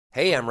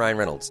Hey, I'm Ryan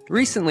Reynolds.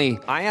 Recently,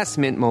 I asked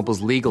Mint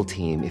Mobile's legal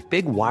team if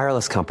big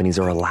wireless companies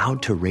are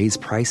allowed to raise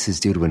prices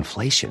due to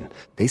inflation.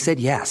 They said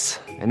yes.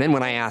 And then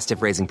when I asked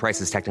if raising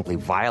prices technically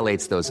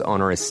violates those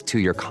onerous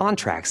two-year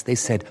contracts, they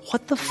said,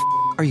 "What the f***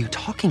 are you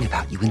talking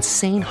about, you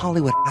insane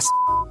Hollywood ass?"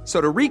 So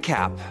to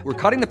recap, we're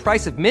cutting the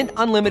price of Mint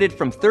Unlimited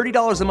from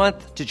 $30 a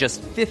month to just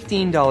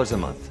 $15 a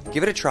month.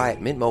 Give it a try at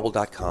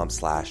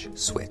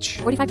mintmobile.com/switch.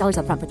 $45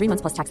 up front for 3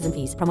 months plus taxes and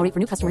fees. Promo rate for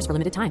new customers for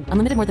limited time.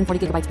 Unlimited more than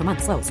 40 gigabytes per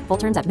month. Slows full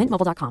terms at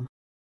mintmobile.com.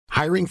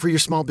 Hiring for your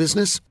small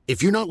business?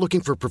 If you're not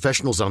looking for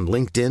professionals on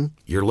LinkedIn,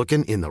 you're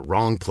looking in the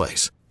wrong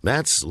place.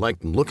 That's like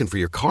looking for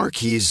your car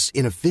keys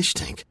in a fish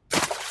tank.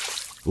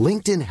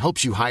 LinkedIn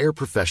helps you hire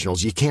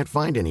professionals you can't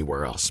find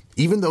anywhere else,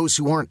 even those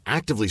who aren't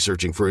actively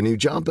searching for a new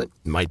job but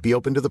might be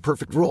open to the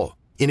perfect role.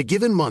 In a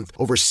given month,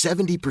 over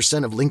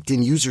 70% of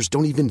LinkedIn users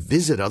don't even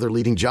visit other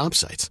leading job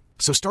sites.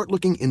 So start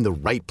looking in the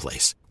right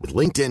place. With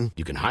LinkedIn,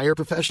 you can hire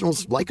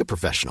professionals like a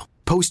professional.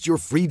 Post your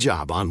free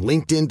job on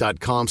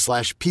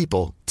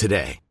linkedin.com/people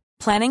today.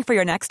 Planning for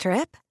your next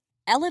trip?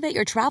 Elevate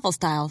your travel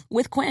style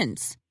with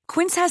Quince.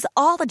 Quince has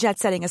all the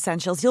jet-setting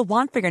essentials you'll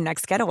want for your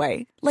next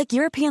getaway, like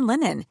European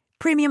linen,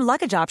 premium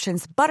luggage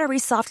options, buttery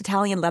soft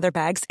Italian leather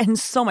bags, and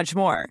so much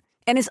more.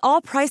 And is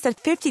all priced at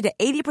 50 to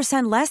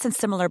 80% less than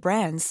similar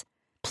brands.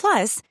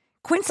 Plus,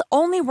 Quince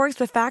only works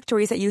with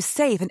factories that use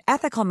safe and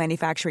ethical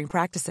manufacturing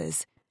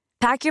practices.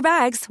 Pack your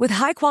bags with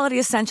high-quality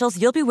essentials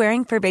you'll be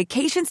wearing for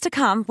vacations to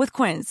come with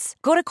Quince.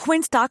 Go to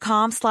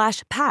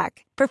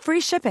quince.com/pack for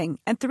free shipping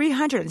and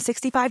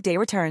 365-day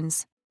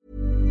returns.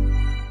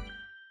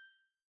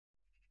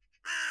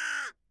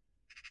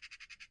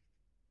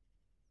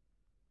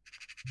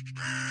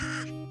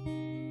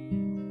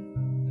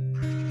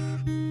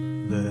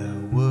 There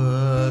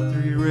were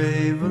 3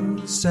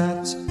 ravens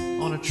sat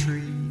on a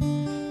tree.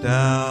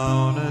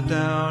 Down a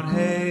down,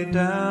 hey,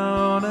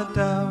 down a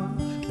down.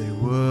 They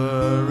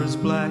were as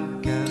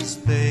black as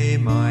they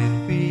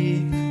might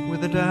be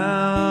with a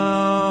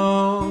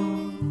down.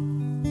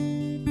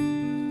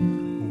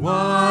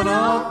 One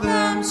of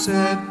them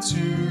said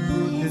to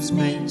his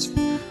mate,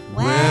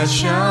 "Where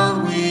shall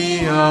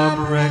we our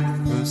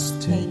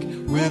breakfast take?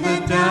 With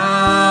a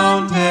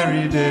down,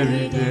 derry,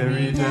 derry,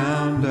 derry,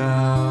 down,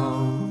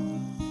 down."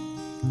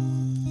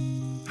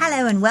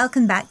 Hello and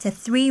welcome back to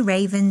Three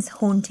Ravens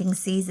Haunting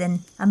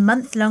Season, a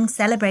month-long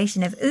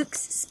celebration of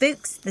ooks,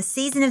 spooks, the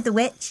season of the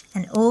witch,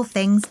 and all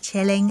things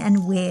chilling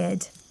and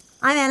weird.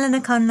 I'm Eleanor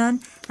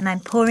Conlon, and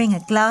I'm pouring a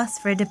glass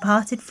for a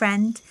departed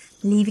friend,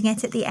 leaving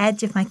it at the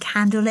edge of my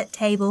candlelit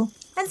table,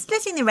 and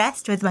splitting the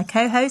rest with my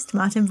co-host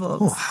Martin Vaughs.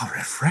 Oh, how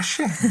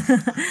refreshing.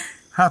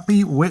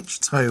 Happy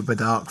Witchtober,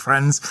 dark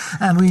friends.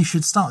 And we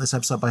should start this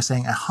episode by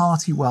saying a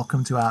hearty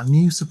welcome to our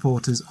new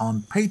supporters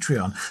on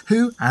Patreon,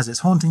 who, as it's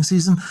haunting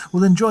season,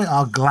 will enjoy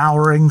our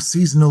glowering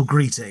seasonal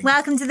greeting.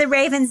 Welcome to the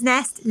Raven's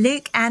Nest,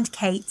 Luke and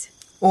Kate.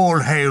 All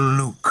hail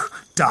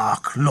Luke,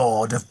 Dark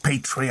Lord of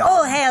Patreon.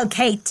 All hail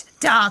Kate,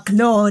 Dark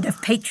Lord of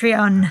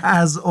Patreon.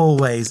 As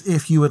always,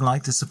 if you would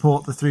like to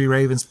support the Three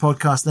Ravens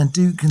podcast, then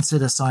do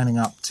consider signing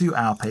up to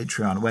our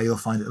Patreon, where you'll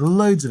find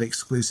loads of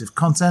exclusive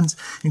content,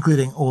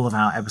 including all of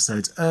our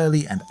episodes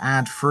early and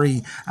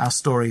ad-free, our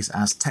stories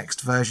as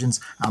text versions,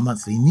 our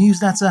monthly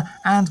newsletter,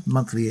 and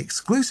monthly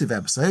exclusive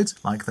episodes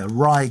like the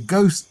Rye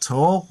Ghost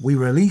Tour we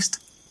released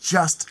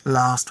just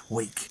last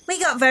week. We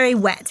got very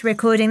wet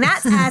recording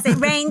that, as it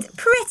rained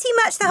pretty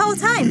much the whole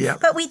time. Yep.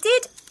 But we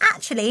did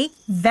actually,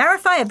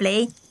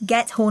 verifiably,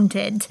 get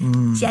haunted.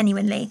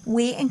 Genuinely.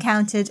 We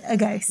encountered a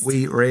ghost.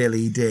 We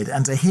really did.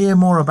 And to hear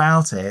more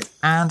about it,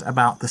 and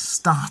about the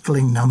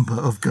startling number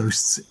of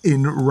ghosts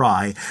in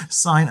Rye,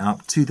 sign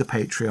up to the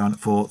Patreon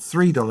for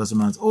 $3 a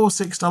month or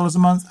 $6 a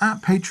month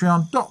at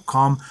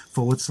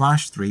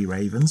patreon.com/Three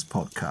Ravens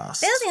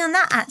podcast. Building on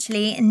that,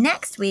 actually,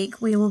 next week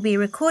we will be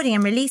recording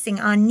and releasing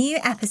our new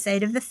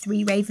episode of the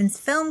Three Ravens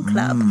Film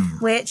Club,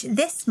 which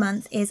this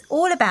month is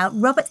all about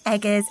Robert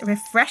Eggers'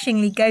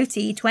 refreshingly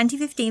goatee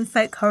 2015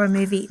 folk horror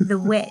movie, The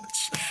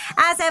Witch.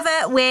 As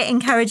ever, we're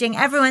encouraging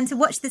everyone to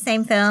watch the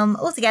same film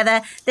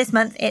altogether. This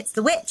month it's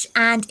The Witch,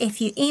 and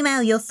if you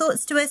email your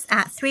thoughts to us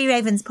at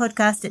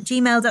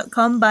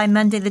threeravenspodcast@gmail.com by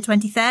Monday the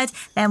 23rd,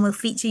 then we'll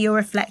feature your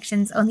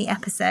reflections on the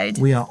episode.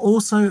 We are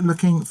also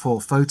looking for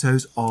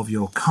photos of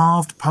your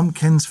carved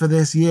pumpkins for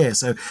this year,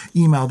 so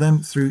email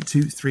them through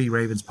to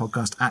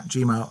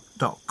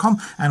threeravenspodcast@gmail.com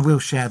and we'll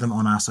share them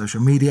on our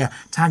social media.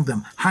 Tag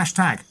them,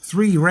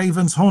 #Three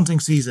Ravens Haunting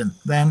Season.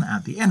 Then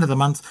at the end of the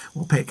month,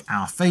 we'll pick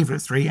our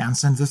favourite 3 and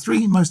send the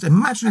 3 most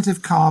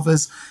imaginative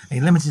carvers a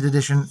limited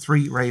edition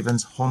Three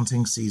Ravens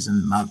Haunting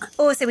Season mug.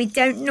 Also, we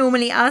don't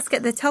normally ask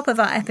at the top of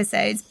our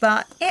episodes,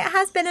 but it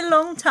has been a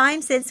long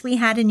time since we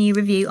had a new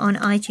review on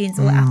iTunes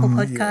or Apple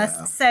Podcasts.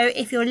 Yeah. So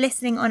if you're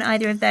listening on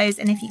either of those,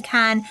 and if you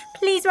can,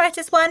 please write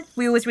us one.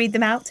 We always read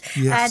them out.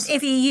 Yes. And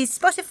if you use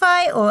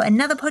Spotify or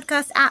another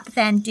podcast app,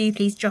 then do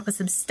please drop us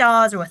some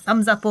stars or a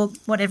thumbs up or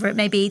whatever it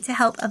may be to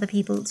help other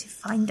people to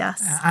find us.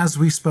 As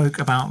we spoke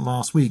about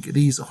last week,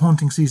 these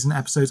haunting season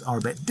episodes are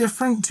a bit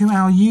different return to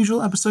our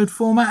usual episode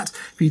format,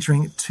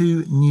 featuring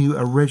 2 new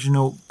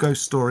original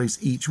ghost stories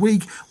each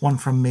week, one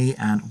from me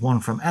and one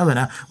from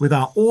Eleanor, with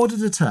our order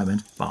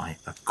determined by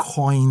a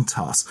coin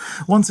toss.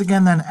 Once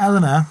again then,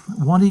 Eleanor,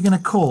 what are you going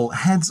to call,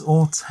 heads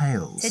or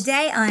tails?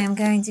 Today I am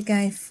going to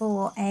go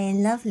for a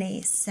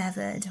lovely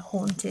severed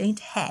haunted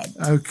head.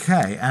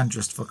 Okay, and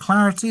just for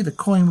clarity, the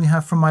coin we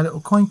have from my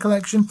little coin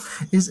collection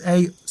is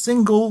a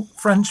single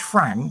French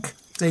franc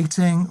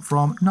dating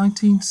from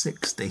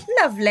 1960.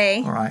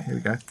 Lovely. All right, here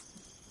we go.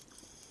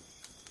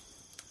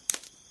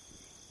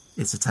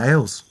 It's a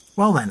tails.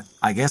 Well then,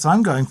 I guess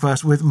I'm going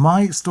first with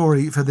my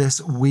story for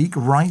this week,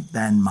 Right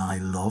Then, My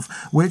Love,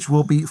 which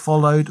will be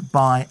followed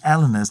by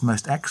Eleanor's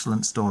most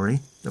excellent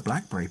story, The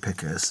Blackberry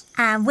Pickers.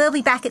 And we'll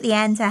be back at the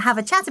end to have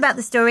a chat about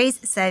the stories,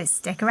 so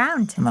stick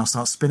around. And I'll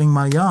start spinning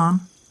my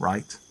yarn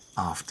right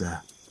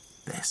after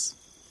this.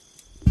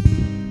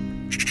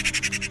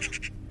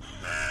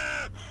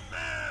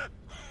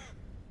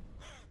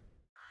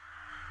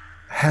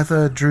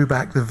 Heather drew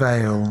back the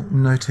veil,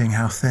 noting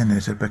how thin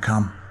it had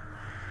become.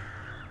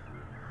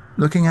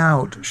 Looking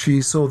out,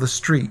 she saw the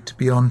street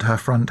beyond her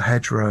front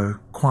hedgerow,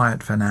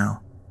 quiet for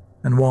now,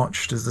 and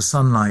watched as the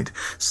sunlight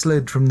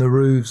slid from the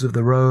roofs of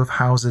the row of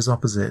houses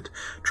opposite,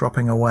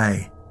 dropping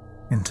away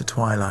into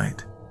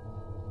twilight.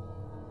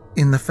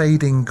 In the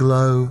fading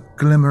glow,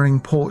 glimmering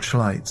porch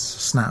lights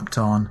snapped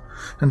on,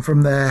 and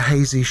from their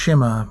hazy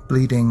shimmer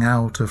bleeding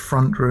out of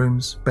front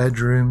rooms,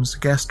 bedrooms,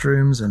 guest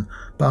rooms, and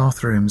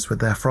bathrooms with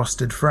their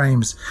frosted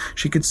frames,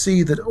 she could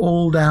see that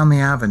all down the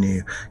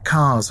avenue,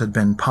 cars had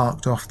been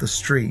parked off the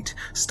street,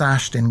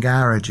 stashed in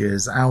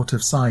garages, out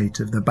of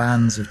sight of the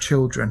bands of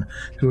children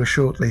who were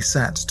shortly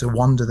set to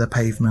wander the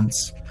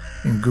pavements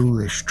in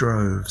ghoulish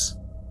droves.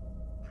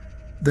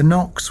 The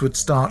knocks would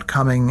start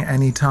coming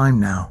any time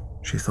now,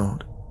 she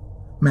thought.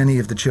 Many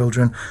of the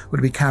children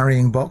would be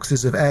carrying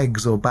boxes of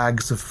eggs or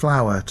bags of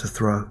flour to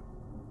throw,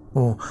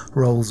 or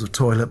rolls of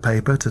toilet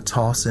paper to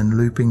toss in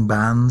looping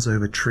bands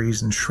over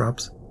trees and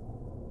shrubs.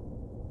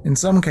 In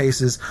some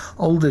cases,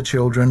 older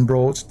children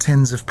brought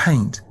tins of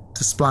paint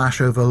to splash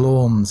over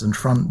lawns and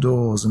front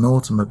doors and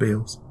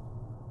automobiles.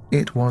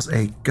 It was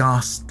a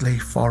ghastly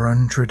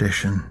foreign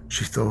tradition,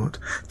 she thought,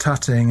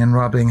 tutting and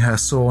rubbing her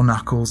sore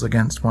knuckles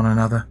against one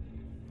another.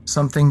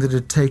 Something that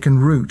had taken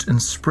root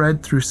and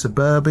spread through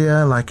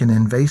suburbia like an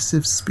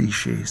invasive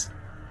species.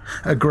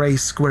 A grey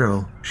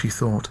squirrel, she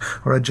thought,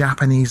 or a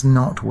Japanese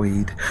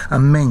knotweed, a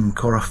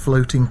mink or a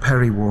floating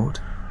perrywort.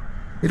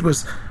 It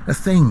was a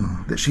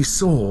thing that she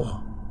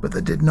saw, but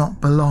that did not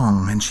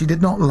belong, and she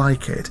did not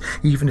like it,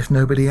 even if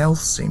nobody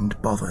else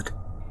seemed bothered.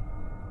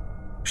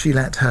 She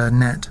let her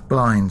net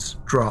blinds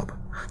drop,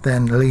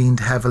 then leaned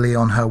heavily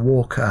on her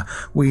walker,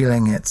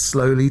 wheeling it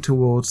slowly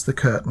towards the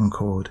curtain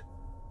cord.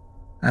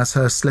 As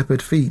her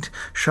slippered feet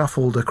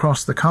shuffled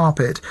across the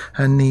carpet,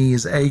 her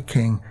knees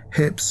aching,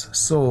 hips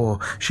sore,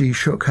 she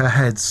shook her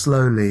head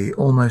slowly,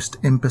 almost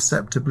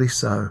imperceptibly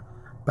so,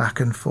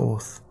 back and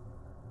forth,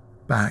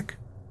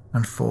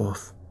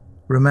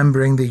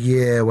 remembering the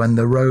year when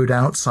the road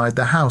outside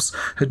the house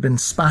had been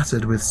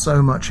spattered with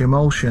so much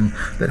emulsion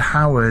that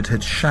Howard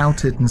had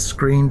shouted and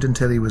screamed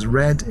until he was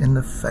red in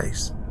the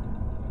face.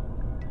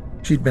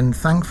 She'd been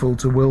thankful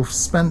to Wilf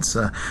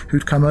Spencer,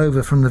 who'd come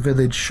over from the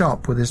village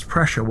shop with his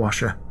pressure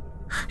washer.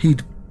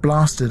 He'd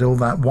blasted all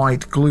that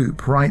white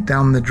gloop right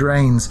down the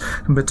drains,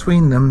 and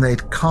between them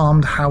they'd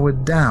calmed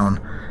Howard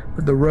down,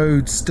 but the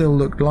road still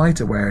looked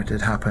lighter where it had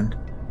happened,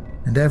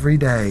 and every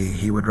day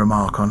he would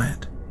remark on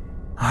it.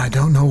 "I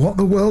don't know what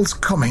the world's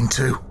coming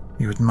to,"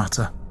 he would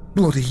mutter.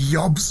 "Bloody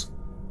yobs."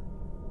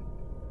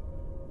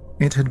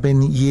 It had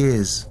been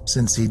years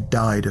since he'd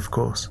died, of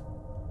course,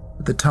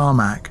 but the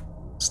tarmac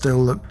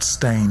still looked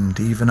stained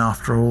even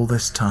after all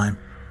this time.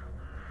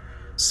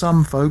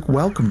 Some folk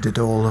welcomed it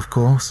all, of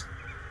course.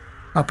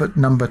 Up at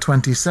number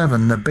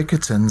 27, the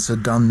Bickertons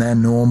had done their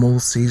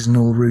normal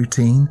seasonal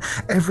routine.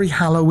 Every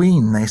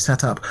Halloween they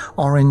set up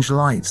orange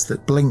lights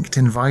that blinked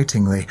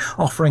invitingly,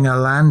 offering a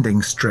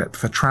landing strip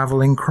for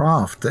travelling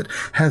craft that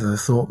Heather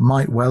thought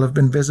might well have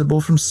been visible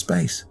from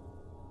space.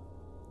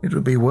 It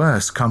would be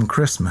worse come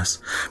Christmas,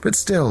 but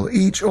still,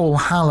 each All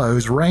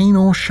Hallows, rain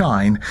or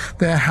shine,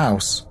 their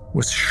house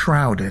was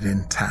shrouded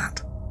in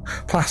tat.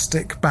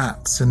 Plastic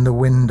bats in the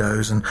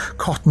windows and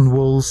cotton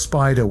wool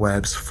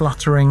spiderwebs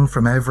fluttering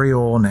from every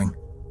awning.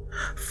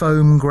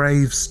 Foam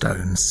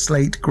gravestones,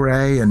 slate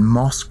grey and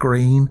moss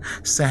green,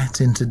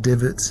 set into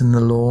divots in the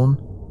lawn.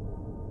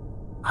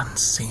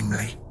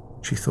 Unseemly,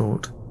 she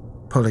thought,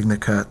 pulling the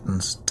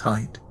curtains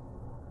tight.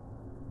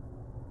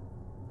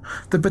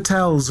 The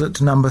Patels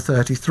at number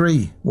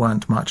 33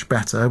 weren't much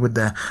better, with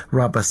their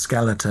rubber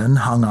skeleton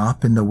hung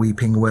up in the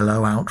weeping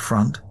willow out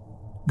front.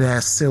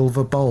 Their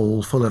silver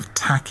bowl full of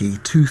tacky,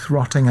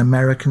 tooth-rotting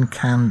American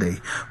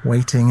candy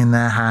waiting in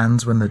their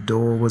hands when the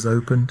door was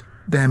opened.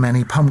 Their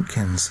many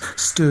pumpkins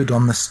stood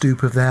on the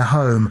stoop of their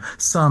home,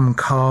 some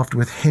carved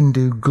with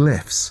Hindu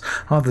glyphs,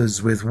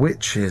 others with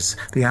witches,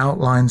 the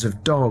outlines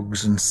of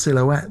dogs and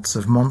silhouettes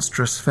of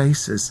monstrous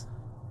faces.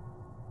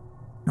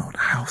 Not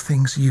how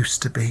things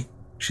used to be,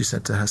 she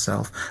said to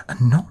herself,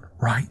 and not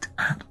right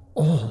at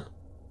all.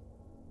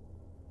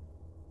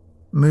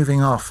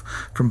 Moving off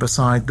from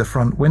beside the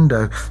front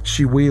window,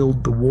 she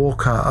wheeled the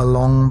walker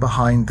along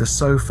behind the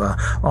sofa,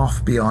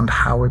 off beyond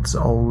Howard's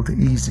old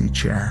easy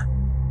chair.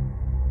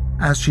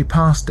 As she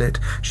passed it,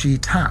 she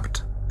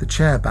tapped the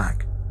chair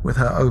back with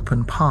her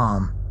open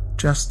palm,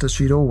 just as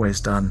she'd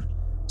always done,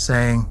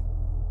 saying,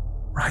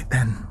 "Right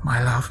then,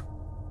 my love."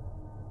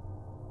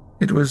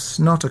 It was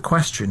not a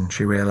question,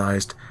 she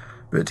realized,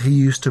 but he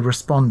used to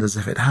respond as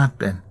if it had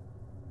been.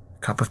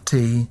 Cup of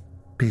tea,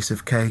 piece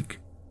of cake,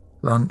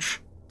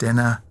 lunch,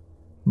 dinner,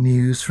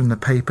 news from the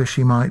paper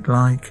she might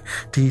like,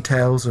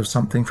 details of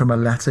something from a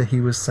letter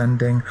he was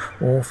sending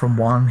or from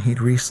one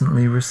he'd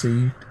recently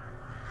received.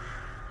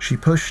 She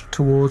pushed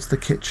towards the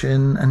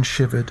kitchen and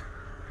shivered.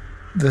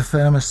 The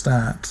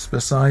thermostat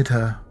beside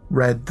her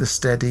read the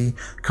steady,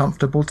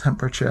 comfortable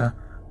temperature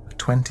of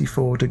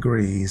 24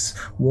 degrees,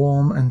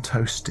 warm and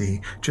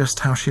toasty, just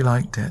how she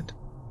liked it.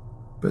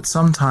 But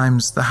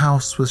sometimes the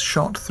house was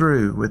shot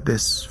through with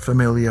this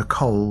familiar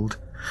cold,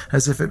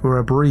 as if it were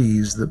a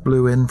breeze that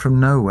blew in from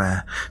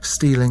nowhere,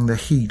 stealing the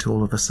heat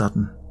all of a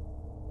sudden.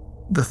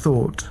 The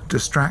thought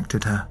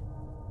distracted her.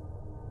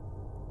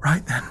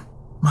 "Right then,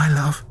 my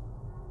love,"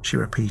 she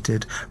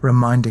repeated,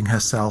 reminding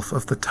herself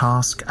of the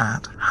task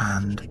at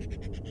hand.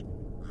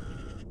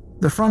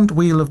 The front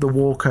wheel of the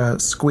walker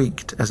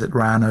squeaked as it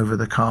ran over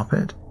the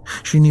carpet.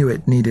 She knew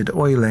it needed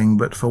oiling,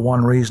 but for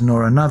one reason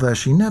or another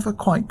she never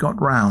quite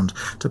got round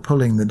to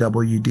pulling the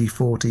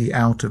WD-40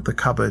 out of the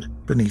cupboard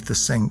beneath the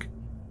sink.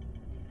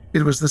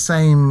 It was the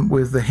same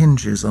with the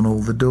hinges on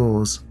all the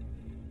doors.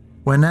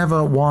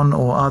 Whenever one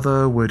or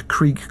other would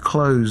creak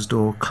closed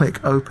or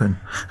click open,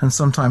 and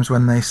sometimes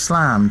when they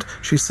slammed,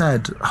 she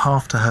said,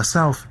 half to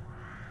herself,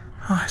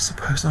 "I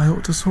suppose I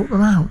ought to sort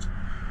them out."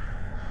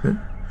 But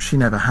she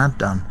never had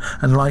done,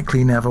 and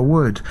likely never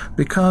would,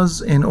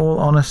 because, in all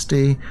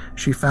honesty,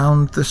 she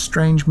found the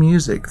strange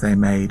music they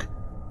made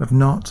of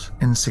not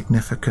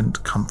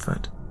insignificant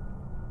comfort.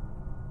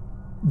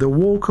 The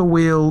walker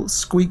wheel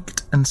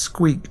squeaked and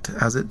squeaked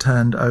as it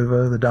turned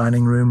over the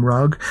dining room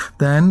rug.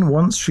 Then,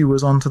 once she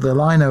was onto the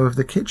lino of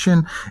the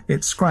kitchen,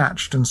 it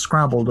scratched and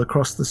scrabbled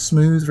across the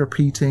smooth,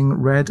 repeating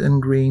red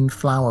and green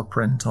flower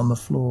print on the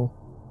floor.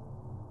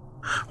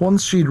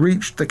 Once she'd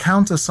reached the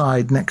counter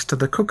side next to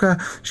the cooker,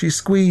 she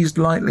squeezed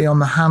lightly on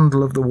the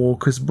handle of the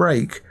walker's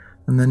brake,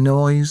 and the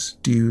noise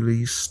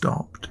duly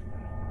stopped.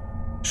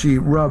 She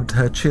rubbed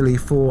her chilly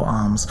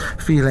forearms,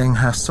 feeling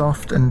her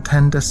soft and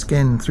tender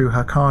skin through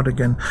her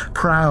cardigan,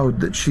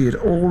 proud that she had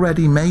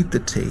already made the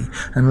tea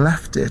and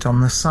left it on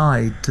the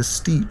side to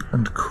steep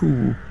and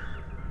cool.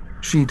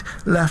 She'd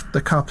left the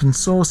cup and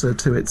saucer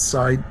to its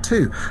side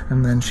too,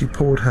 and then she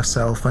poured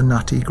herself a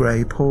nutty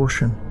grey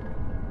portion.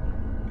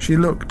 She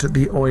looked at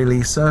the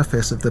oily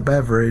surface of the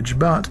beverage,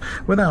 but,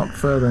 without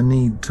further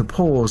need to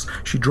pause,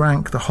 she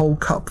drank the whole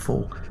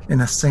cupful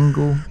in a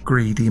single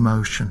greedy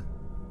motion.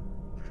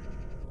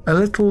 A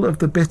little of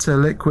the bitter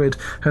liquid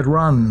had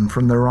run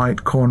from the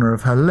right corner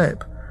of her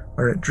lip,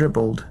 where it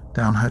dribbled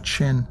down her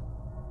chin.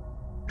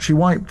 She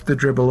wiped the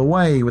dribble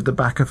away with the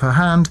back of her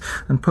hand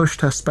and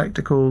pushed her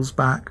spectacles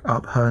back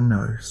up her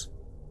nose.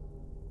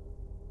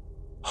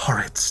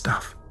 Horrid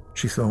stuff,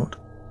 she thought,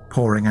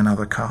 pouring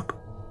another cup.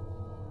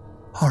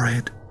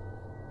 Horrid,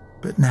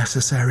 but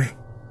necessary.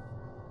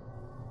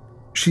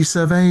 She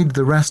surveyed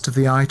the rest of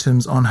the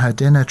items on her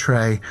dinner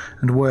tray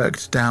and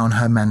worked down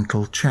her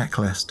mental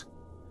checklist.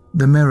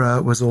 The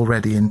mirror was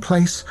already in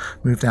place,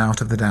 moved out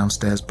of the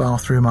downstairs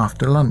bathroom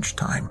after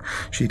lunchtime.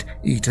 She'd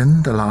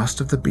eaten the last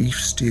of the beef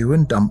stew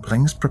and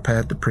dumplings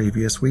prepared the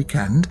previous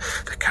weekend.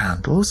 The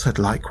candles had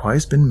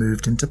likewise been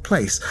moved into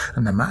place,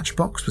 and the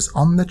matchbox was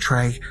on the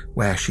tray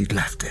where she'd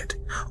left it.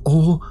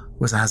 All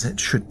was as it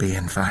should be,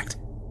 in fact.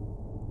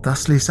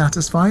 Thusly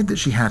satisfied that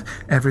she had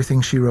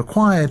everything she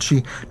required,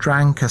 she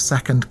drank a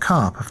second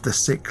cup of the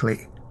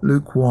sickly,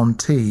 lukewarm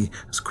tea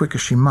as quick as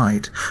she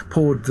might,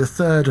 poured the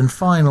third and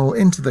final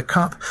into the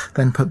cup,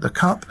 then put the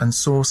cup and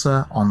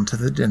saucer onto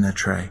the dinner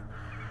tray.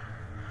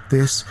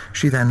 This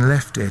she then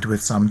lifted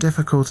with some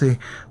difficulty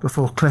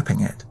before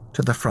clipping it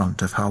to the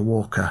front of her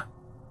walker.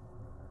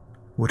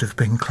 Would have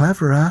been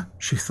cleverer,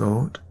 she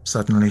thought,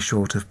 suddenly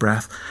short of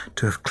breath,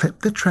 to have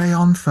clipped the tray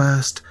on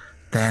first,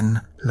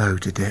 then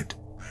loaded it.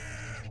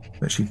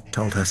 But she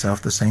told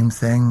herself the same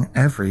thing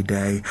every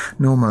day,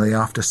 normally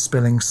after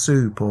spilling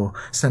soup or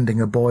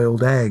sending a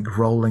boiled egg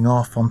rolling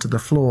off onto the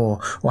floor,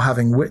 or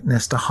having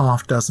witnessed a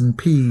half-dozen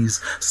peas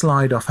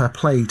slide off her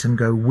plate and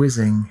go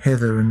whizzing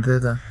hither and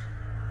thither.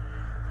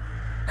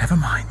 "Never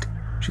mind,"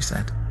 she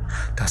said.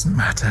 "Doesn't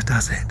matter,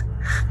 does it?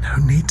 No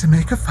need to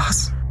make a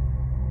fuss."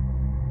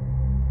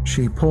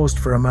 She paused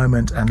for a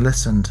moment and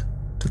listened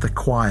to the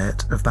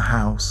quiet of the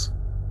house.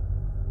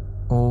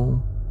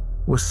 All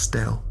was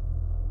still.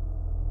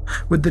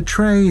 With the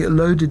tray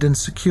loaded and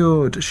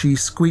secured, she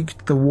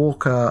squeaked the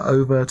walker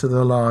over to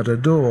the larder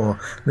door,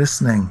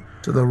 listening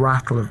to the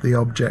rattle of the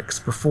objects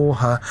before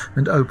her,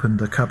 and opened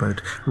the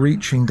cupboard,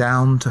 reaching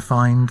down to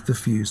find the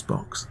fuse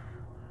box.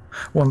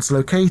 Once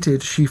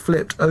located, she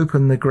flipped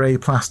open the grey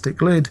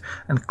plastic lid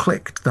and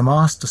clicked the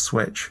master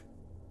switch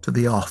to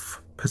the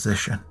off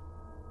position.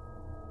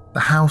 The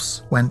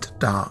house went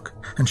dark,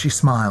 and she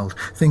smiled,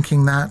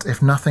 thinking that,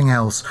 if nothing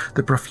else,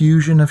 the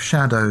profusion of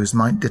shadows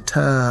might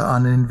deter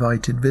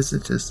uninvited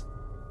visitors.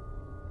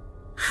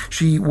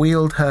 She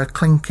wheeled her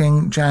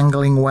clinking,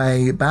 jangling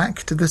way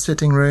back to the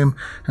sitting room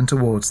and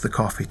towards the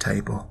coffee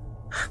table.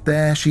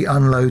 There she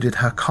unloaded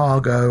her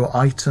cargo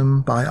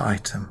item by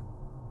item.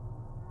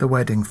 The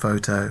wedding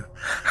photo,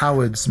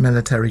 Howard's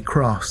military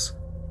cross,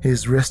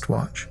 his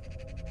wristwatch,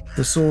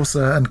 the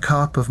saucer and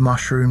cup of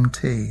mushroom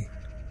tea.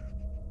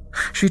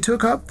 She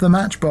took up the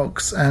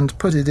matchbox and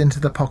put it into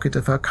the pocket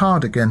of her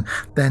cardigan,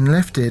 then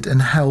lifted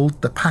and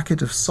held the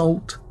packet of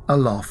salt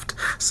aloft,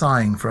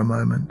 sighing for a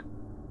moment.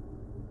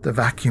 The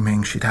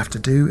vacuuming she'd have to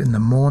do in the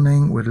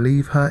morning would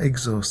leave her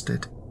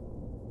exhausted.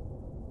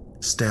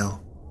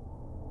 Still,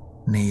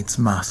 needs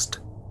must.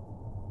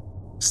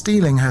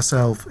 Steeling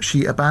herself,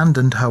 she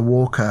abandoned her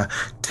walker,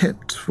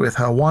 tipped with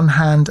her one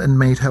hand and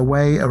made her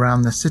way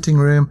around the sitting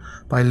room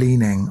by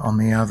leaning on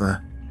the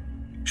other.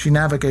 She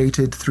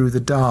navigated through the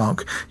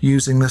dark,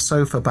 using the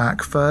sofa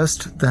back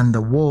first, then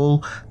the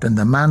wall, then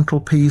the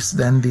mantelpiece,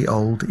 then the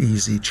old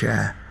easy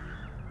chair.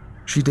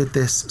 She did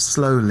this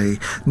slowly,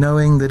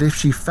 knowing that if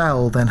she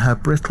fell, then her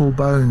brittle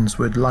bones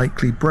would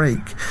likely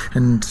break,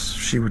 and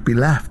she would be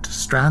left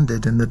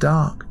stranded in the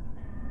dark.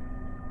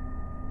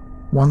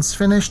 Once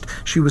finished,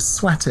 she was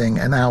sweating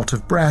and out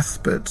of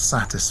breath, but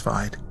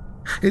satisfied.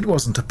 It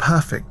wasn't a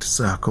perfect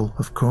circle,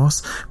 of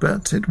course,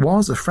 but it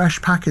was a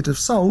fresh packet of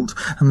salt,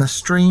 and the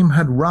stream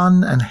had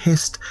run and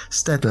hissed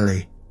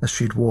steadily as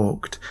she'd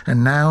walked,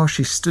 and now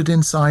she stood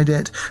inside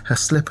it, her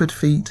slippered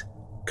feet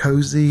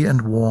cozy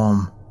and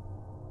warm.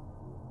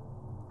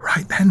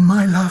 "Right then,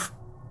 my love,"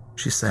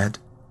 she said,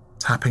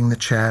 tapping the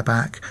chair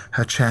back,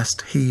 her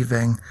chest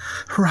heaving.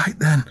 "Right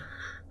then,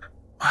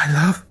 my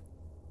love."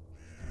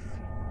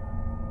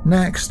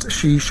 Next,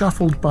 she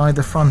shuffled by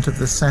the front of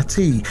the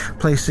settee,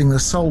 placing the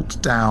salt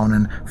down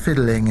and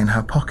fiddling in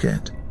her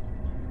pocket.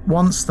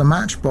 Once the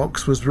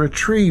matchbox was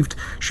retrieved,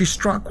 she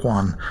struck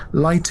one,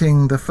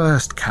 lighting the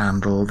first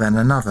candle, then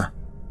another.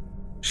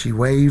 She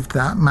waved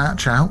that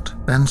match out,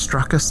 then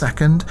struck a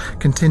second,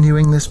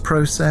 continuing this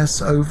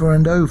process over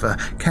and over,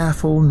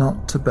 careful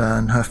not to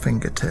burn her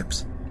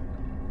fingertips.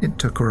 It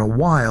took her a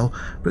while,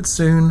 but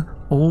soon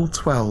all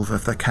 12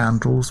 of the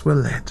candles were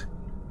lit.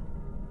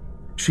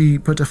 She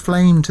put a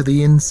flame to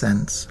the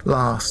incense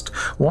last,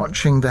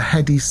 watching the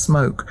heady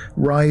smoke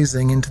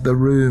rising into the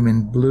room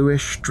in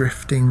bluish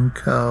drifting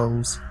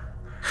curls.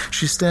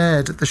 She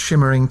stared at the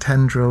shimmering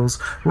tendrils,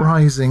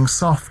 rising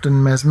soft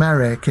and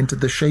mesmeric into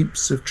the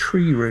shapes of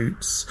tree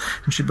roots,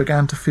 and she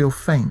began to feel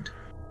faint,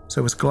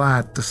 so was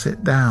glad to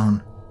sit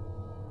down.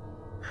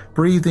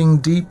 Breathing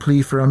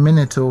deeply for a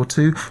minute or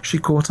two, she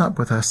caught up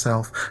with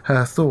herself,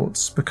 her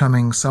thoughts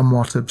becoming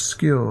somewhat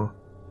obscure.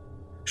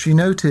 She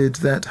noted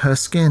that her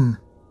skin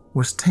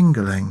was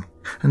tingling,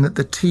 and that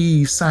the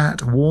tea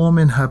sat warm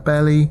in her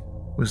belly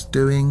was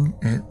doing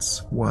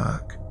its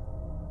work.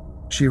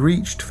 She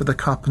reached for the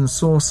cup and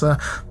saucer,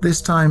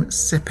 this time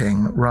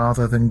sipping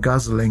rather than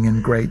guzzling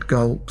in great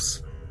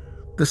gulps.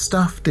 The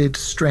stuff did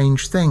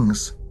strange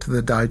things to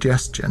the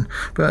digestion,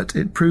 but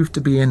it proved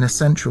to be an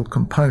essential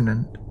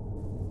component.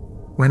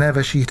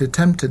 Whenever she had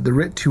attempted the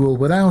ritual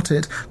without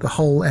it, the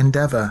whole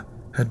endeavour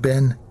had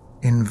been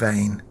in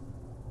vain.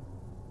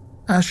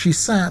 As she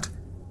sat,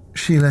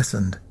 she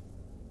listened.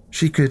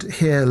 She could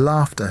hear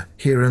laughter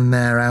here and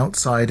there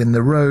outside in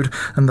the road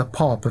and the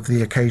pop of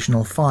the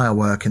occasional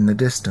firework in the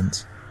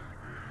distance.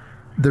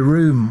 The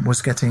room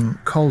was getting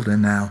colder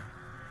now,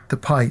 the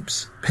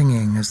pipes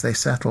pinging as they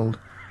settled,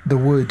 the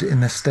wood in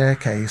the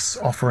staircase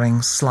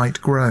offering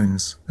slight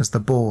groans as the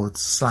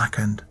boards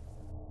slackened.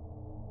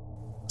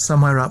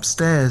 Somewhere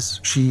upstairs,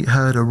 she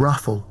heard a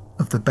ruffle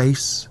of the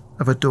base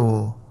of a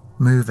door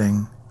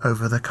moving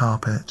over the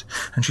carpet,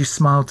 and she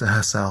smiled to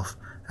herself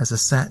as a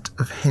set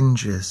of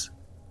hinges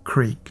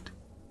creaked.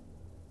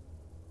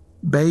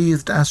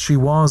 Bathed as she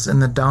was in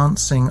the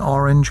dancing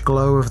orange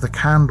glow of the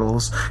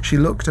candles, she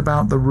looked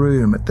about the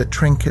room at the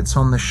trinkets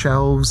on the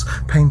shelves,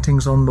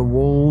 paintings on the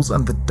walls,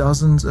 and the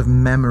dozens of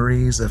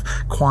memories of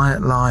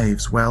quiet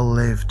lives well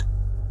lived.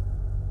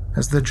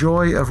 As the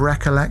joy of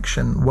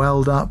recollection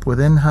welled up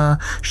within her,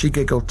 she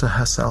giggled to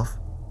herself.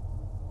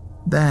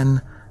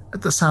 Then,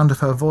 at the sound of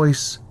her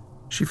voice,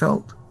 she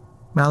felt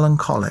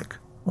melancholic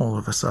all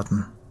of a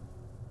sudden.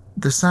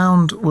 The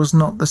sound was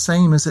not the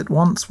same as it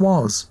once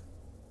was.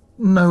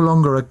 No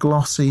longer a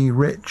glossy,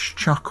 rich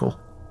chuckle.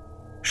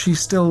 She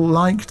still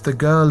liked the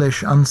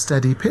girlish,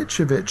 unsteady pitch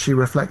of it, she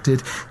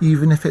reflected,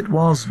 even if it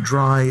was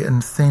dry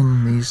and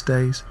thin these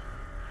days.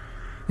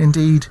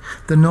 Indeed,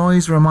 the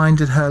noise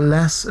reminded her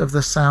less of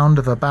the sound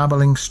of a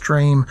babbling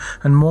stream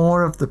and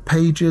more of the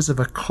pages of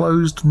a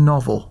closed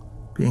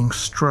novel being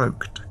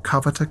stroked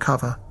cover to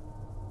cover,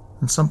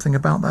 and something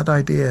about that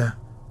idea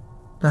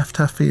left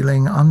her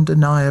feeling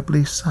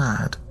undeniably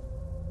sad.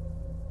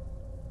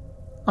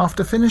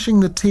 After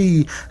finishing the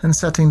tea and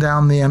setting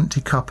down the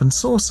empty cup and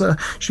saucer,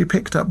 she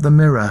picked up the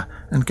mirror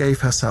and gave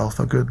herself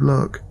a good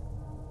look.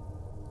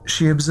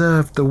 She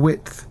observed the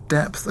width,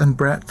 depth and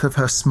breadth of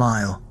her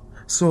smile,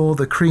 saw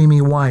the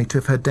creamy white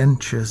of her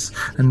dentures,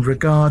 and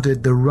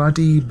regarded the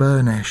ruddy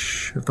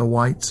burnish of the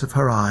whites of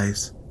her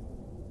eyes.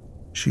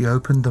 She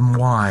opened them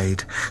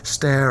wide,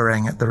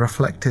 staring at the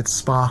reflected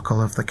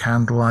sparkle of the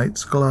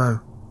candlelight's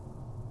glow.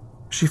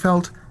 She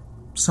felt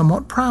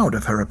somewhat proud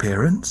of her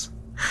appearance.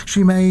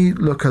 She may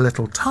look a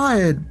little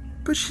tired,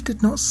 but she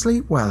did not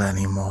sleep well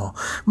anymore.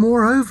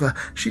 Moreover,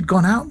 she'd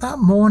gone out that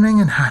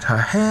morning and had her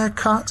hair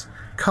cut,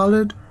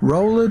 coloured,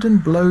 rolled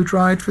and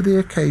blow-dried for the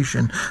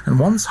occasion, and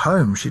once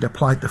home she'd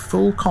applied the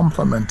full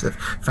complement of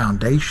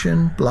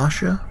foundation,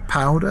 blusher,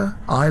 powder,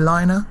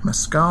 eyeliner,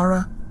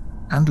 mascara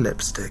and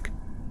lipstick.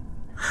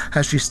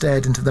 As she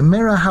stared into the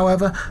mirror,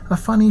 however, a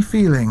funny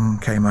feeling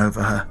came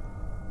over her.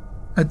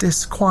 A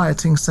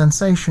disquieting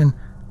sensation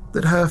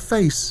that her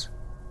face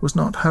was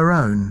not her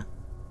own.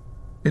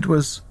 It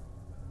was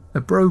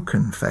a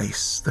broken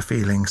face, the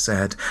feeling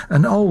said,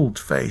 an old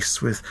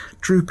face with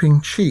drooping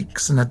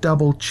cheeks and a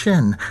double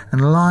chin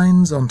and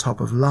lines on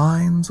top of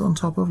lines on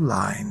top of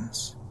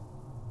lines.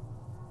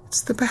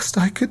 "It's the best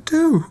I could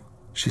do,"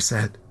 she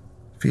said,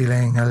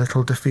 feeling a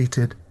little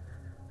defeated,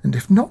 "and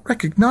if not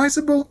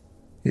recognizable,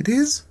 it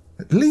is,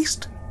 at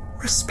least,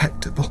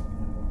 respectable."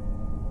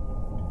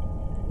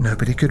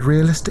 Nobody could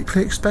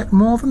realistically expect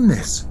more than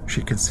this,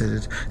 she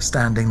considered,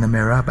 standing the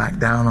mirror back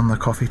down on the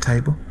coffee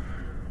table.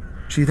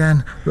 She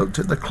then looked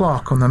at the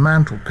clock on the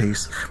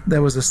mantelpiece.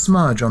 There was a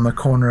smudge on the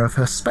corner of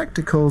her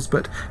spectacles,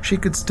 but she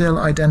could still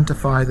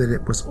identify that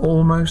it was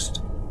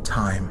almost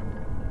time.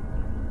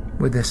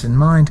 With this in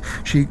mind,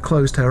 she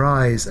closed her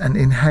eyes and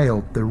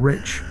inhaled the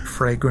rich,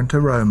 fragrant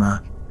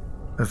aroma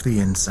of the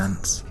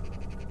incense.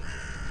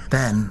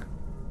 Then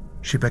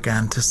she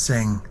began to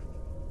sing.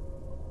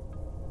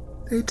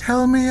 "They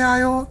tell me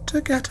I ought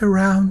to get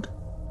around,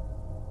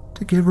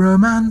 to give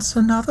romance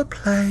another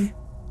play.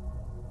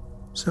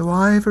 So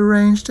I've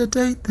arranged a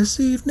date this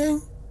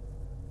evening,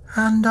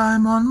 and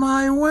I'm on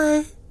my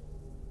way."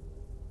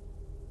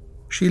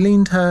 She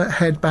leaned her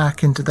head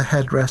back into the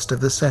headrest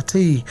of the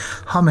settee,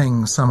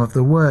 humming some of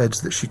the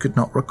words that she could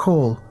not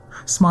recall,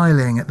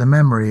 smiling at the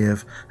memory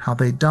of how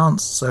they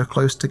danced so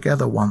close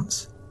together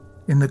once,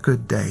 in the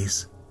good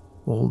days,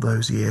 all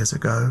those years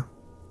ago.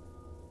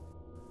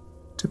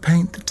 "To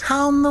paint the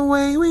town the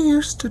way we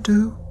used to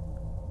do,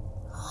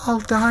 I'll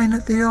dine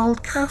at the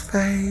old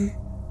cafe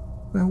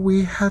where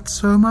we had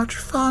so much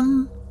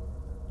fun,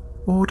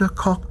 order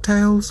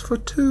cocktails for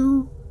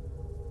two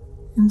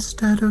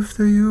instead of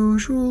the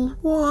usual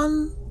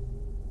one."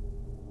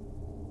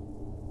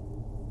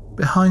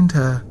 Behind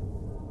her,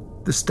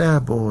 the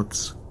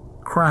stairboards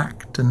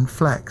cracked and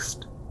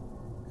flexed,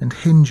 and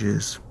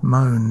hinges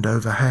moaned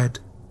overhead.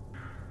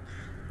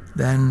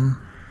 Then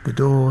the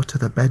door to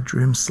the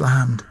bedroom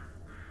slammed.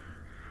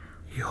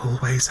 He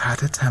always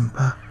had a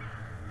temper.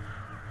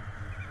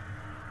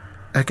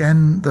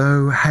 Again,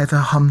 though, Heather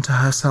hummed to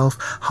herself,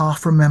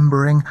 half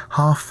remembering,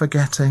 half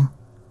forgetting.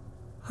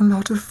 "A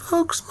lot of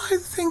folks might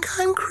think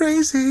I'm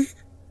crazy,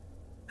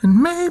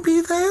 and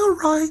maybe they are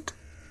right,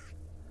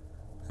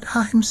 but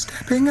I'm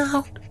stepping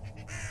out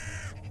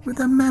with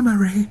a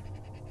memory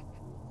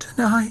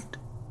tonight."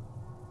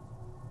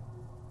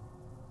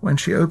 When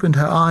she opened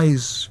her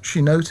eyes,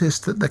 she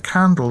noticed that the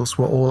candles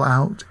were all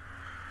out.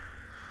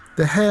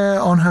 The hair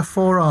on her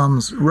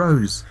forearms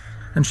rose,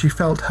 and she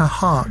felt her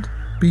heart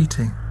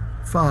beating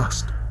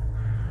fast.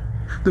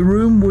 The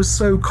room was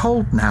so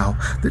cold now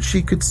that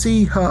she could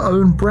see her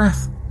own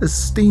breath as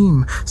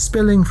steam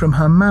spilling from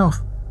her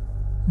mouth,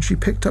 and she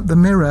picked up the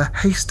mirror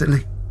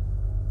hastily.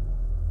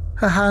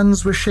 Her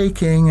hands were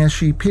shaking as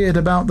she peered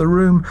about the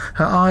room,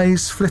 her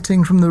eyes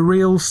flitting from the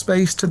real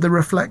space to the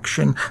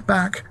reflection,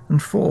 back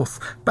and forth,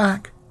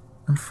 back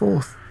and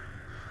forth.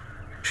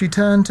 She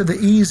turned to the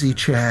easy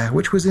chair,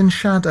 which was in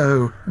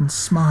shadow, and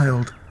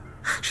smiled.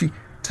 She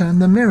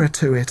turned the mirror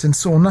to it and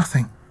saw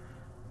nothing.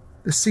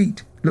 The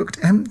seat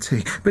looked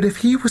empty, but if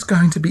he was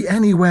going to be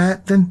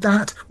anywhere, then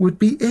that would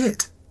be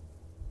it.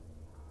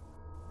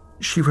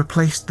 She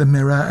replaced the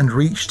mirror and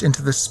reached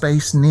into the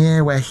space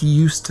near where he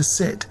used to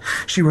sit.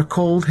 She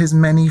recalled his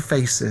many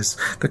faces,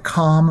 the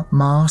calm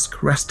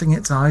mask resting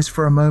its eyes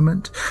for a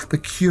moment, the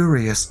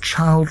curious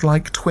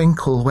childlike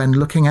twinkle when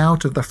looking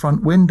out of the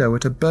front window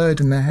at a bird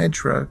in the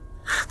hedgerow,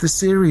 the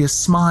serious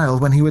smile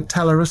when he would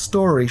tell her a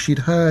story she'd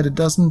heard a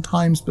dozen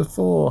times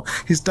before,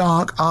 his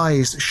dark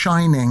eyes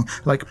shining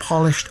like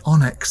polished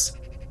onyx.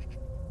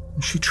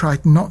 And she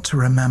tried not to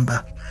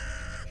remember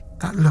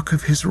that look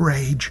of his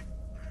rage.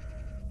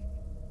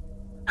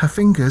 Her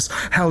fingers,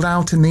 held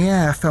out in the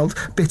air, felt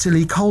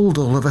bitterly cold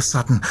all of a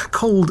sudden,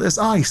 cold as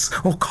ice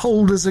or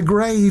cold as a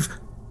grave.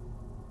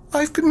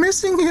 "I've been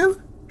missing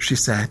you," she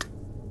said,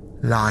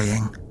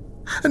 lying.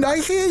 "And I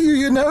hear you,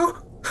 you know.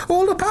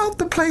 All about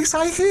the place,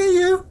 I hear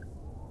you."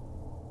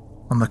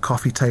 On the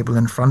coffee table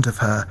in front of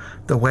her,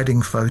 the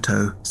wedding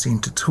photo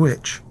seemed to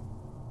twitch.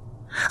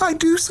 I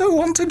do so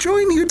want to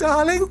join you,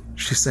 darling,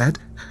 she said,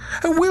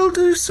 and will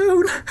do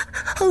soon,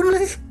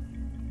 only...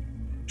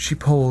 She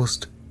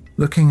paused,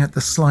 looking at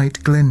the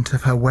slight glint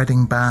of her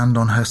wedding band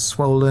on her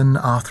swollen,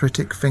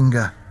 arthritic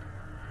finger.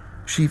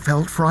 She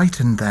felt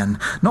frightened then,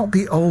 not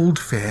the old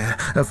fear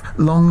of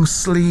long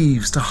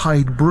sleeves to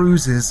hide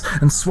bruises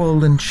and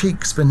swollen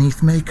cheeks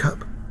beneath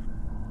makeup.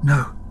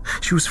 No,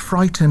 she was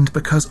frightened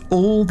because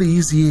all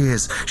these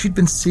years she'd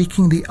been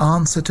seeking the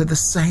answer to the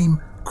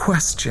same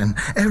question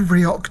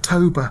every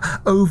October,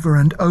 over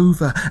and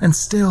over, and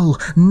still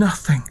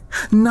nothing,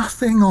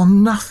 nothing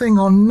on nothing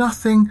on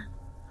nothing.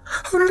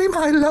 Only,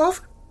 my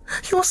love,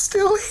 you're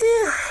still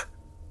here.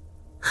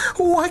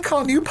 Why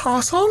can't you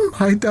pass on,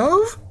 my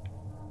dove?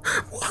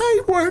 Why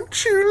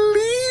won't you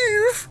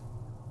leave?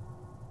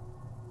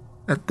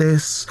 At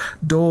this,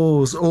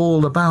 doors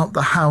all about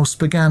the house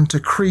began to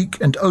creak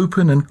and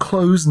open and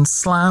close and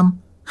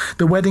slam.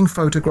 The wedding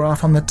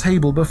photograph on the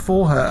table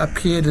before her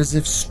appeared as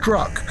if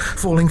struck,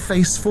 falling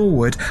face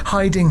forward,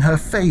 hiding her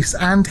face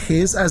and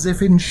his as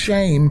if in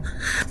shame.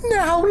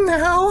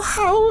 Now,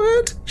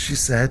 Howard, she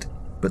said.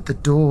 But the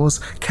doors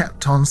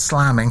kept on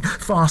slamming,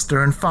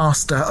 faster and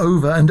faster,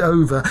 over and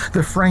over,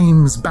 the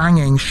frames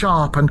banging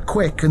sharp and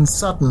quick and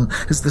sudden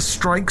as the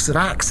strikes of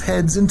axe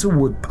heads into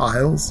wood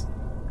piles.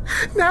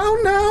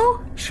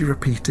 Now, she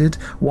repeated,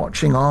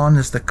 watching on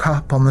as the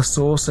cup on the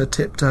saucer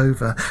tipped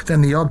over.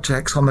 Then the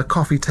objects on the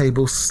coffee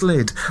table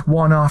slid,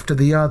 one after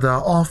the other,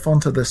 off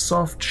onto the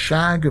soft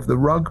shag of the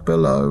rug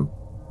below.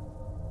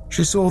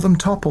 She saw them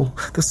topple,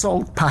 the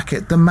salt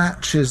packet, the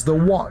matches, the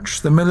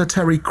watch, the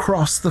military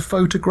cross, the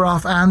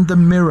photograph, and the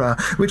mirror,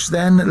 which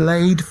then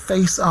laid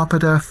face up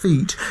at her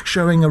feet,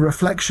 showing a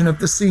reflection of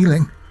the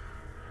ceiling.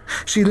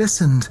 She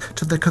listened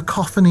to the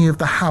cacophony of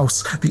the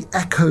house, the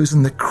echoes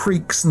and the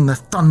creaks and the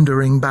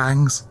thundering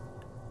bangs.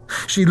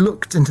 She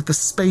looked into the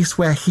space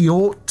where he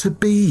ought to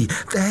be,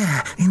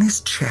 there, in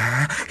his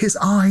chair, his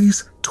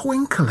eyes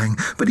twinkling,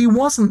 but he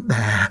wasn't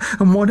there,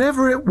 and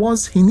whatever it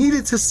was he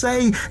needed to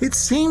say, it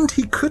seemed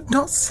he could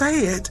not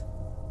say it.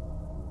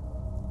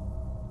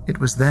 It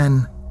was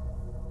then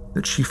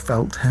that she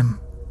felt him,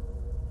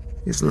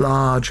 his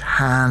large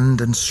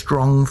hand and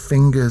strong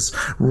fingers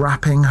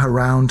wrapping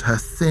around her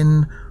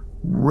thin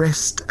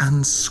wrist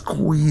and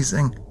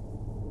squeezing.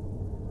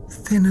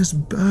 Thin as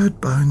bird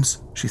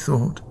bones, she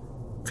thought,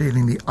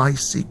 feeling the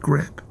icy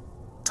grip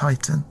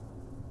tighten.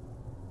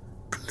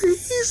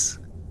 Please,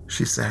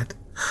 she said,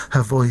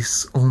 her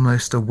voice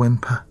almost a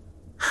whimper.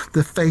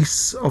 The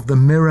face of the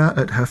mirror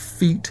at her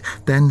feet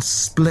then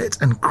split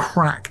and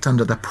cracked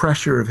under the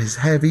pressure of his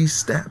heavy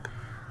step.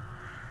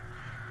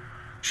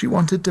 She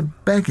wanted to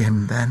beg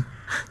him then,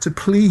 to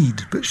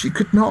plead, but she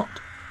could not.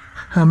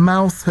 Her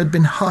mouth had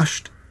been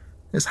hushed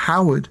as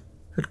Howard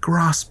had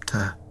grasped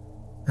her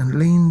and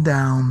leaned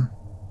down,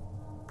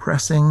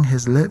 pressing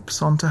his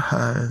lips onto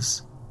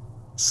hers,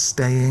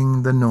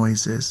 staying the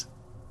noises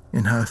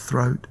in her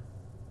throat.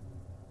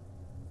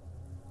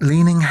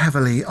 Leaning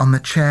heavily on the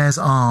chair's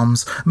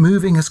arms,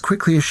 moving as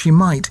quickly as she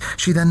might,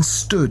 she then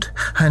stood,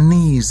 her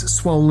knees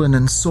swollen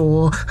and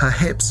sore, her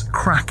hips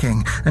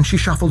cracking, and she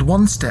shuffled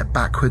one step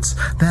backwards,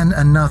 then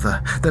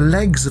another, the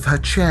legs of her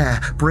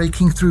chair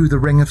breaking through the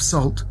ring of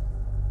salt.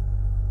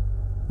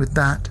 With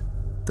that,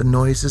 the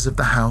noises of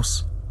the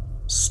house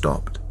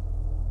stopped.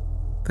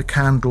 The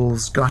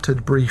candles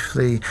guttered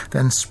briefly,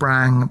 then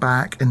sprang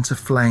back into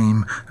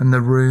flame, and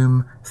the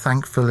room,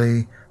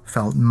 thankfully,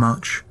 felt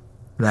much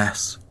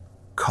less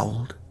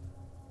cold.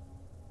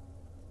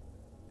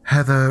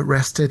 Heather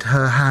rested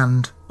her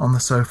hand on the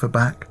sofa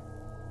back,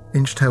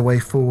 inched her way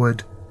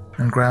forward,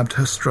 and grabbed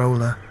her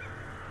stroller.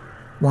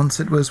 Once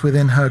it was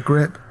within her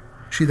grip,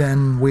 she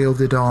then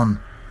wheeled it on,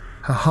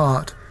 her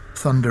heart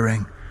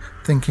thundering,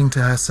 thinking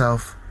to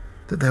herself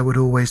that there would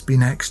always be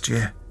next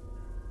year.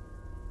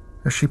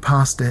 As she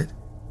passed it,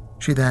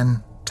 she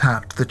then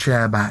tapped the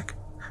chair back,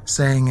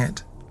 saying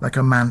it like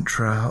a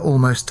mantra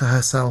almost to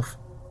herself.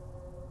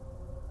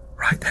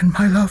 Right then,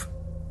 my love.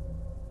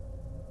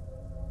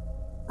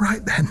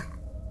 Right then,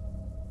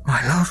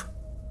 my love.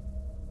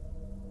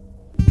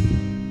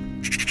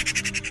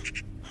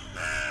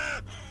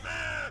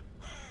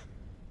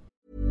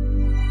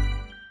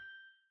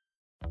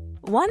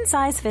 One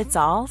size fits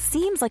all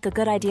seems like a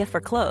good idea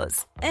for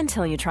clothes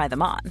until you try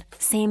them on.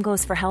 Same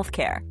goes for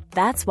healthcare.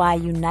 That's why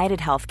United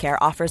Healthcare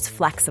offers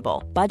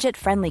flexible,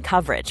 budget-friendly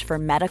coverage for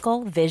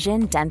medical,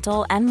 vision,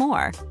 dental, and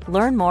more.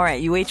 Learn more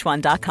at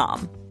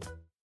uh1.com.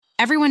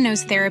 Everyone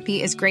knows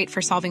therapy is great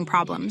for solving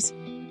problems,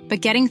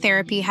 but getting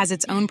therapy has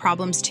its own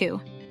problems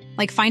too,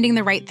 like finding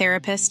the right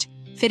therapist,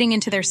 fitting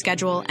into their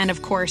schedule, and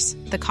of course,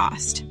 the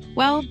cost.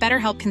 Well,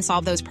 BetterHelp can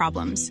solve those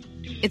problems.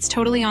 It's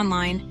totally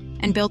online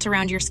and built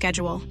around your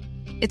schedule.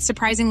 It's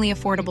surprisingly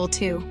affordable,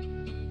 too.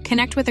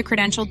 Connect with a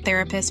credentialed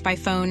therapist by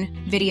phone,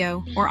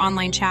 video, or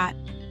online chat,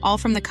 all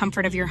from the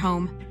comfort of your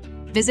home.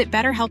 Visit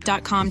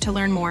BetterHelp.com to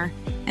learn more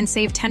and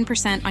save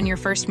 10% on your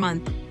first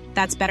month.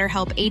 That's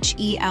BetterHelp,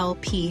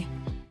 H-E-L-P.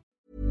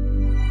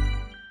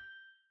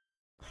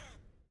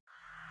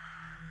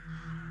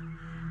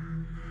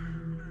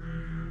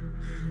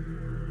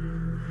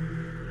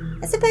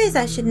 I suppose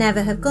I should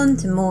never have gone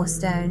to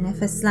Moorstone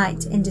if a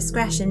slight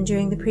indiscretion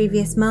during the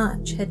previous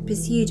march had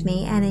pursued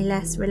me any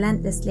less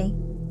relentlessly.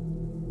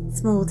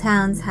 Small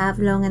towns have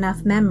long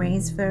enough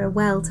memories for a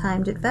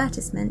well-timed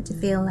advertisement to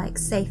feel like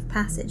safe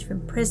passage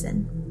from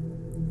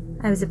prison.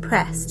 I was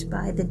oppressed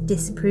by the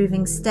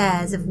disapproving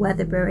stares of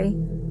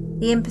Weatherbury,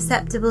 the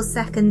imperceptible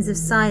seconds of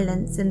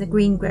silence in the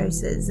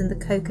greengrocers and the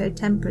cocoa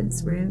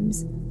temperance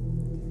rooms.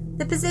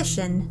 The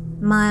position,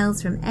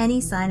 miles from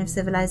any sign of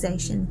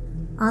civilization,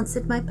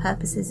 answered my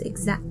purposes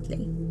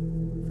exactly,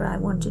 for I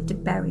wanted to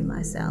bury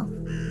myself.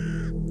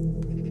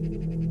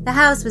 The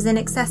house was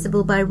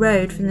inaccessible by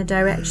road from the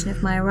direction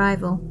of my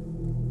arrival.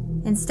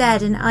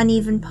 Instead, an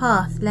uneven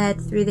path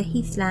led through the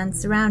heathland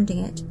surrounding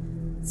it,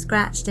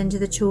 scratched into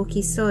the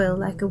chalky soil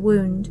like a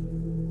wound.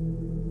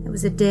 It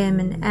was a dim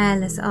and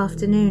airless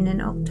afternoon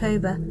in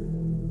October,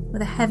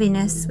 with a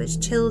heaviness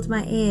which chilled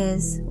my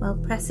ears while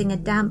pressing a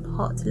damp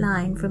hot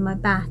line from my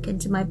back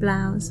into my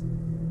blouse.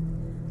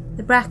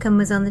 The bracken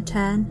was on the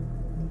turn,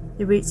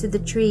 the roots of the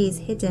trees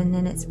hidden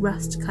in its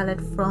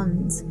rust-coloured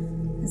fronds,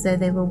 as though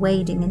they were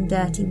wading in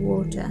dirty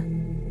water.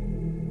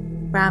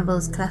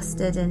 Brambles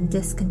clustered in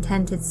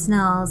discontented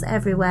snarls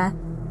everywhere,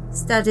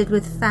 studded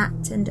with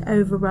fat and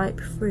overripe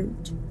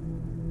fruit.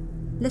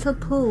 Little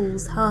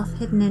pools, half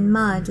hidden in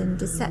mud and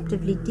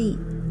deceptively deep,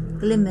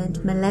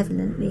 glimmered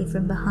malevolently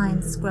from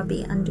behind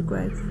scrubby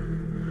undergrowth.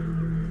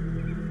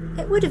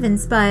 It would have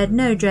inspired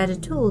no dread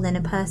at all in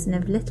a person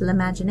of little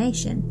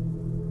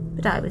imagination,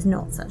 but I was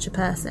not such a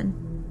person.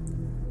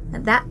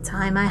 At that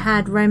time I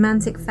had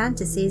romantic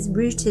fantasies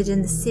rooted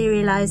in the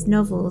serialized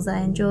novels I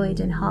enjoyed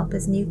in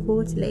Harper's New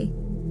Quarterly,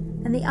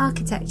 and the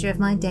architecture of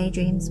my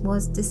daydreams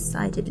was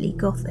decidedly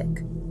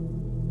Gothic.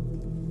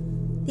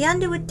 The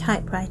Underwood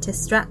typewriter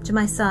strapped to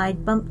my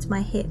side bumped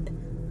my hip,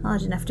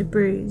 hard enough to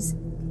bruise.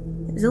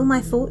 It was all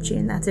my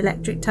fortune, that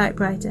electric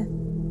typewriter,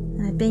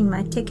 and had been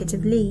my ticket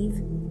of leave.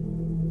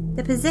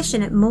 The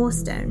position at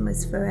Moorstone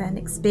was for an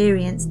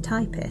experienced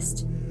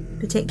typist,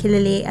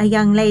 particularly a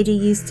young lady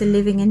used to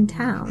living in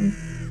town.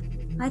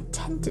 I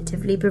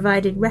tentatively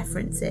provided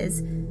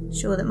references,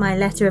 sure that my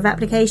letter of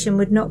application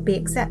would not be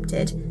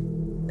accepted,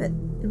 but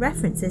the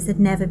references had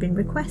never been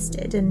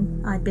requested,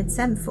 and I'd been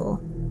sent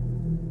for.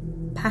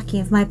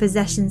 Packing of my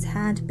possessions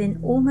had been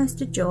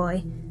almost a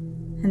joy,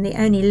 and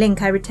the only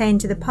link I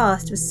retained to the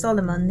past was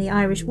Solomon, the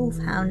Irish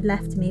wolfhound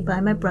left to me by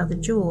my brother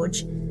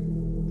George.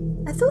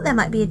 I thought there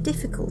might be a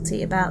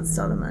difficulty about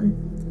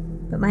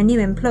Solomon, but my new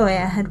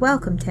employer had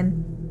welcomed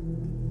him.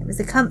 It was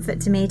a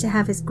comfort to me to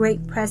have his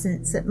great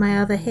presence at my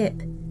other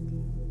hip.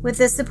 With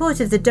the support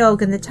of the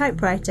dog and the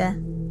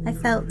typewriter, I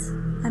felt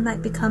I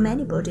might become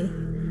anybody.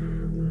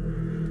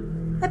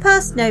 I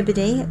passed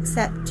nobody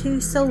except 2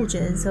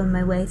 soldiers on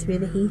my way through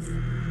the heath.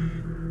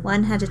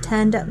 One had a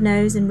turned-up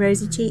nose and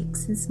rosy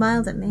cheeks and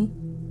smiled at me.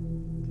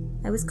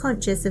 I was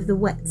conscious of the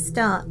wet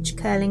starch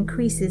curling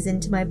creases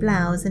into my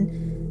blouse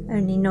and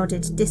only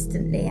nodded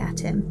distantly at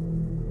him.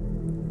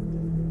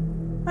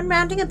 On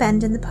rounding a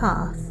bend in the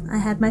path, I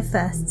had my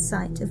first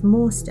sight of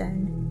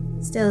Moorstone,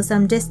 still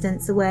some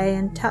distance away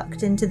and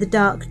tucked into the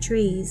dark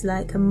trees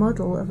like a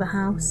model of a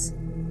house.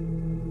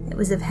 It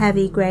was of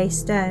heavy grey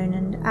stone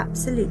and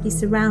absolutely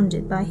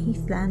surrounded by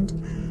heathland.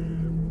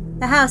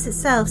 The house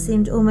itself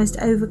seemed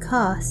almost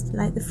overcast,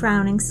 like the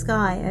frowning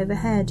sky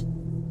overhead.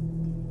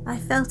 I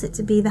felt it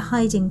to be the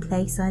hiding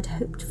place I'd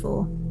hoped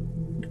for,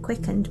 and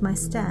quickened my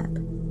step.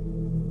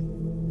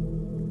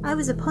 I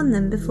was upon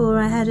them before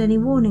I had any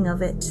warning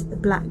of it, the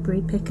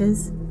blackberry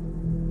pickers.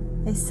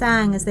 They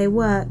sang as they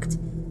worked,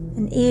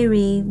 an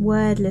eerie,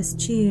 wordless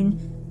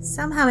tune,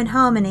 somehow in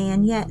harmony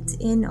and yet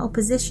in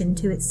opposition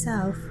to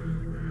itself.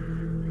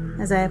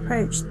 As I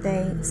approached,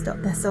 they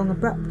stopped their song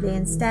abruptly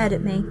and stared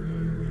at me.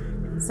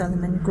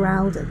 Solomon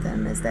growled at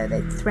them as though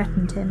they'd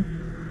threatened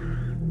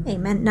him. He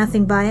meant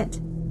nothing by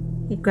it.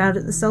 He'd growled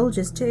at the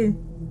soldiers too.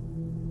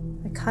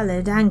 I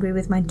coloured, angry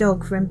with my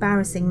dog for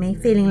embarrassing me,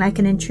 feeling like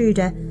an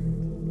intruder.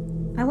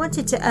 I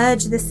wanted to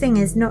urge the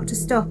singers not to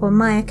stop on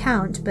my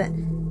account, but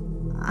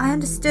I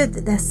understood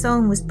that their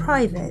song was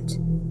private,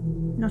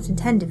 not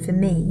intended for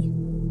me.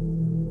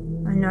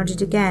 I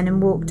nodded again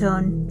and walked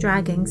on,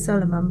 dragging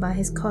Solomon by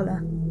his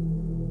collar.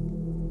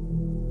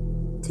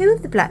 2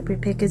 of the blackberry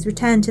pickers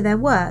returned to their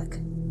work,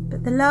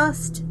 but the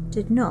last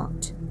did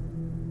not.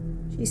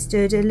 She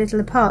stood a little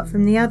apart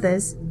from the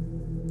others.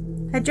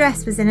 Her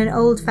dress was in an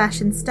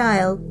old-fashioned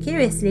style,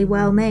 curiously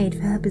well made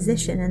for her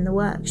position and the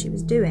work she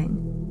was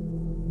doing.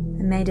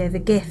 A made-over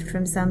gift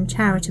from some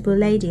charitable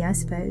lady, I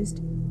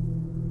supposed.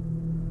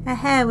 Her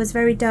hair was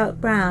very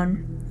dark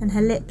brown, and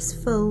her lips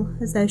full,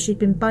 as though she'd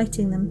been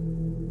biting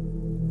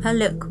them. Her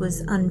look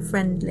was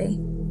unfriendly.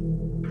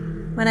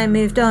 When I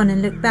moved on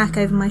and looked back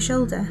over my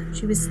shoulder,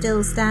 she was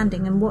still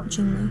standing and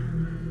watching me.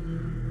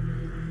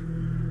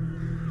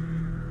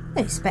 "I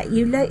expect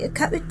you'd like a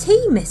cup of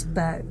tea, Miss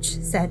Birch,"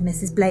 said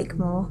Mrs.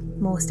 Blakemore,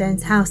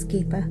 Moorstone's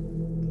housekeeper.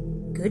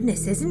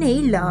 "Goodness, isn't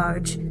he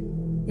large?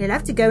 You'll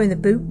have to go in the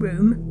boot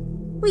room.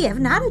 We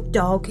haven't had a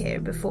dog here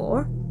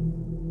before."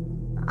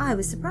 I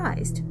was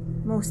surprised.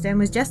 Moorstone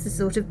was just the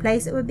sort of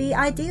place that would be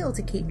ideal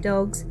to keep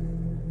dogs,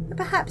 but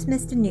perhaps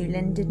Mr.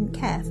 Newlyn didn't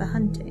care for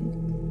hunting.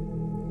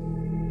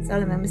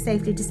 Solomon was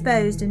safely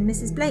disposed, and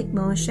Mrs.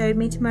 Blakemore showed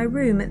me to my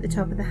room at the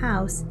top of the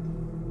house.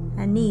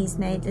 Her knees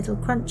made little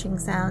crunching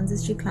sounds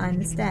as she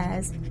climbed the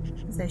stairs,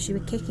 as though she were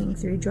kicking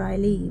through dry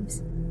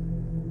leaves.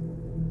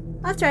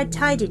 After I'd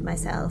tidied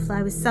myself,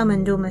 I was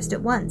summoned almost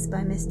at once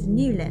by Mr.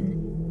 Newlyn.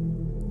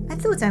 I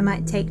thought I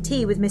might take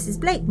tea with Mrs.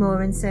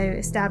 Blakemore and so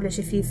establish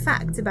a few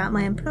facts about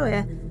my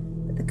employer,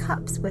 but the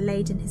cups were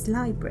laid in his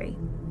library.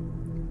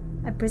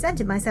 I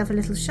presented myself a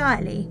little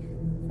shyly,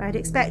 for I'd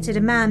expected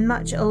a man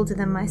much older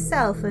than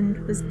myself, and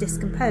was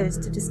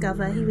discomposed to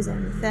discover he was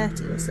only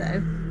 30 or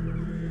so.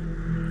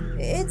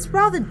 "It's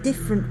rather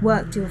different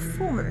work to your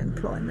former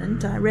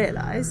employment, I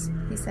realise,"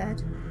 he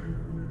said.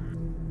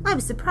 I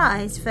was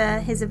surprised, for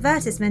his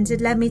advertisement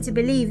had led me to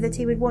believe that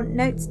he would want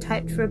notes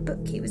typed for a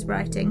book he was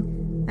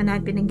writing, and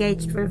I'd been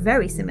engaged for a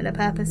very similar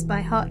purpose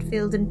by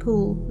Hartfield and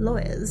Poole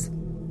lawyers.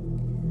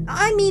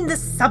 "I mean the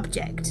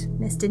subject,"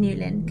 Mr.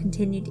 Newlyn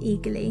continued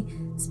eagerly,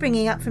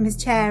 springing up from his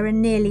chair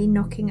and nearly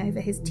knocking over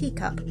his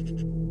teacup.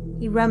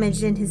 He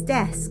rummaged in his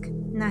desk,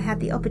 and I had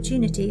the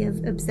opportunity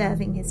of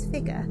observing his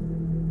figure,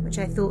 which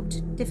I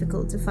thought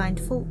difficult to find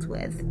fault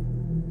with.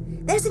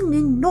 "There's an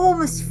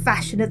enormous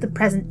fashion at the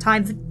present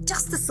time for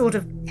just the sort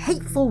of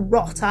hateful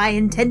rot I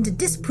intend to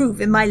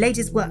disprove in my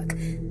latest work.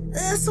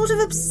 A sort of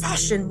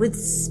obsession with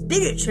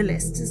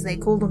spiritualists, as they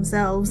call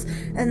themselves,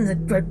 and the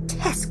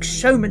grotesque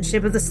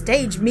showmanship of the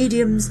stage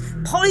mediums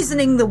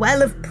poisoning the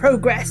well of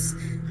progress."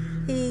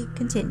 He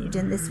continued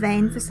in this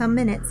vein for some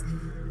minutes,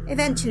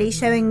 eventually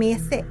showing me a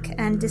thick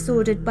and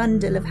disordered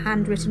bundle of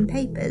handwritten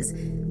papers,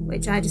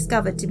 which I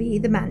discovered to be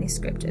the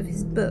manuscript of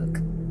his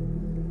book.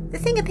 The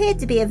thing appeared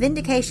to be a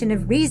vindication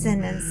of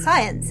reason and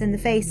science in the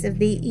face of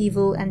the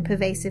evil and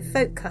pervasive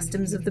folk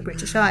customs of the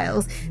British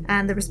Isles,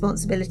 and the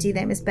responsibility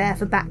they must bear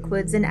for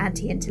backwards and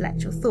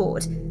anti-intellectual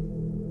thought.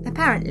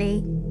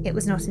 Apparently, it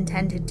was not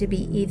intended to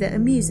be either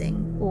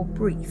amusing or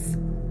brief.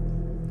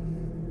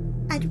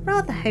 I'd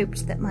rather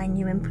hoped that my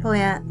new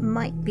employer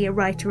might be a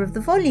writer of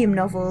the volume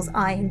novels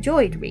I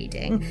enjoyed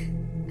reading,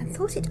 and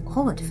thought it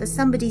odd for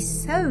somebody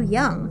so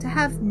young to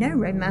have no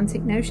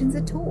romantic notions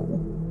at all.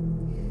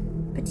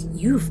 "But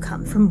you've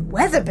come from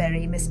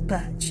Weatherbury, Miss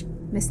Birch,"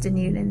 Mr.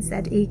 Newlyn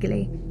said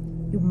eagerly.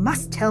 "You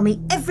must tell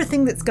me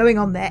everything that's going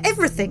on there,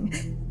 everything.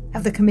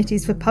 Have the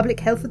committees for public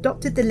health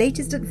adopted the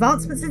latest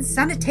advancements in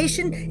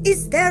sanitation?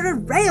 Is there a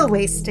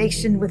railway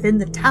station within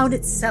the town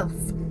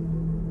itself?"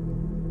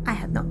 I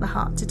had not the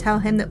heart to tell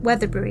him that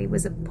Weatherbury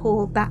was a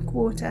poor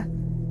backwater.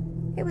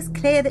 It was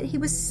clear that he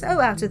was so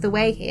out of the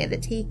way here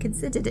that he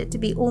considered it to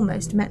be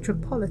almost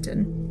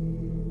metropolitan.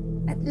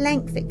 At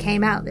length it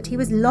came out that he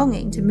was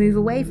longing to move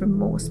away from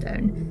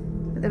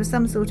Moorstone, but there was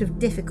some sort of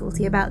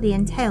difficulty about the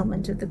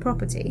entailment of the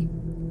property.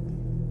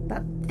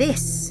 "But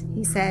this,"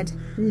 he said,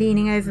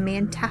 leaning over me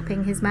and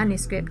tapping his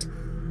manuscript,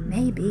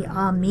 "may be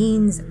our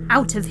means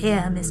out of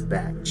here, Miss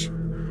Birch."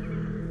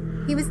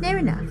 He was near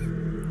enough,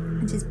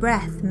 and his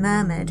breath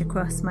murmured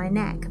across my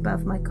neck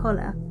above my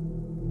collar.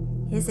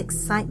 His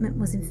excitement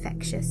was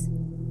infectious.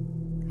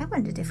 I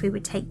wondered if we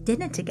would take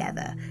dinner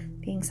together,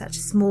 being such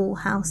a small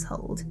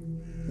household,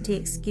 but he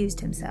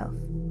excused himself.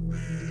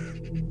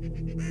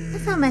 I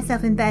found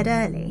myself in bed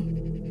early.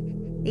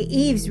 The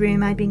eaves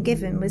room I'd been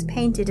given was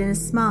painted in a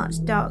smart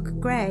dark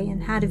grey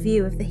and had a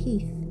view of the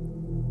heath.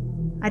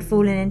 I'd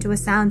fallen into a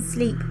sound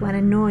sleep when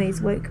a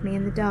noise woke me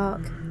in the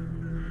dark.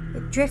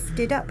 It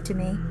drifted up to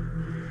me,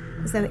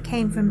 as though it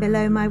came from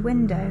below my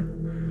window.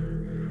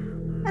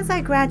 As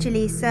I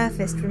gradually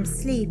surfaced from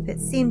sleep,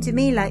 it seemed to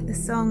me like the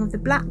song of the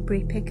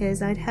blackberry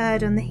pickers I'd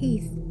heard on the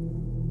heath.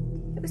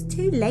 It was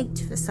too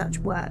late for such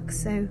work,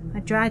 so I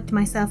dragged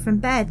myself from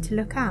bed to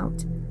look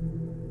out.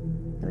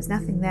 There was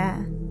nothing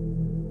there,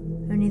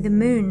 only the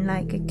moon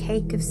like a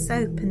cake of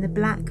soap in the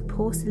black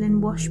porcelain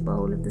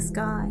washbowl of the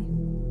sky.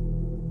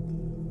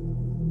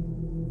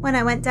 When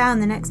I went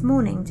down the next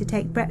morning to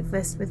take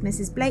breakfast with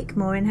Mrs.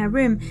 Blakemore in her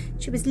room,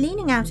 she was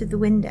leaning out of the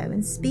window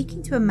and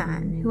speaking to a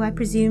man who I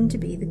presumed to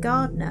be the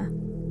gardener.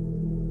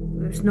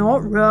 "It's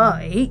not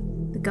right,"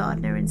 the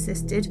gardener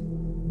insisted.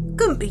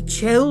 "Couldn't be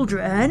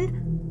children.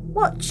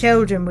 What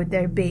children would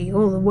there be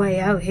all the way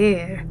out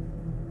here?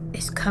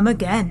 It's come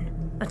again,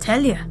 I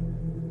tell you.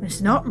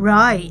 It's not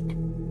right."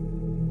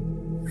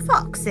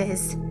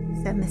 "Foxes,"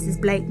 said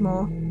Mrs.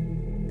 Blakemore.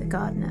 The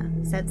gardener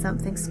said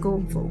something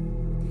scornful.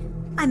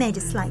 I made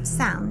a slight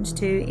sound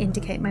to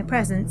indicate my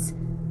presence.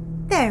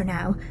 "There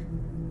now.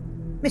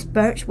 Miss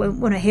Birch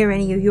won't want to hear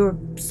any of your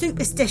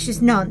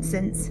superstitious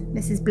nonsense,"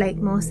 Mrs.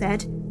 Blakemore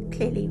said,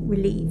 clearly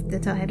relieved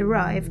that I had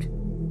arrived.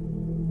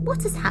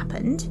 "What has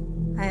happened?"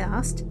 I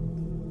asked.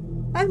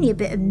 "Only a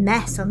bit of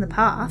mess on the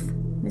path,"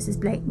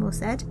 Mrs. Blakemore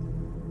said.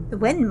 "The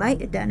wind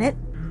might have done it,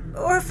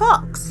 or a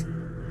fox."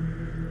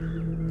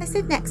 I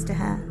stood next to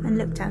her and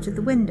looked out of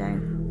the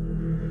window.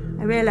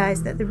 I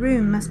realised that the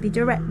room must be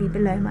directly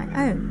below my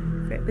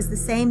own, for it was the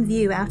same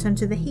view out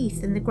onto the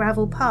heath and the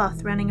gravel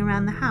path running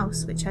around the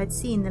house which I'd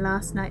seen the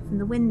last night from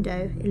the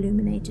window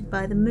illuminated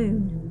by the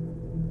moon.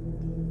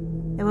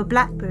 There were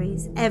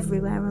blackberries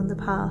everywhere on the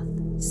path,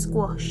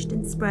 squashed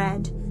and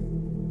spread.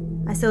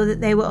 I saw that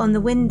they were on the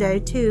window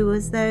too,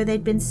 as though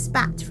they'd been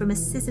spat from a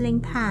sizzling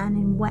pan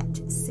in wet,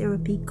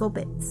 syrupy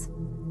gobbets.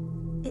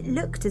 It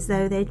looked as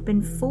though they'd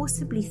been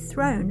forcibly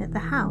thrown at the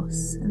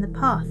house and the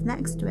path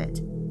next to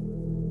it.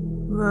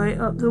 "Right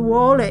up the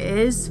wall it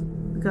is,"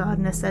 the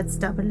gardener said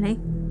stubbornly.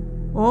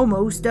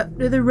 "Almost up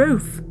to the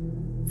roof.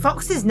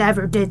 Foxes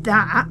never did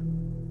that."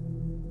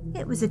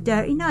 "It was a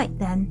dirty night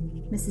then,"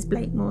 Mrs.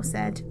 Blakemore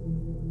said.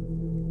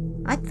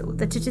 I thought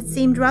that it had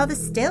seemed rather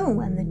still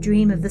when the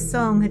dream of the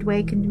song had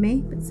wakened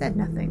me, but said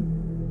nothing.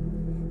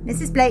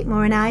 Mrs.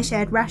 Blakemore and I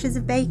shared rashers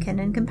of bacon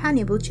and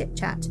companionable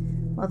chit-chat,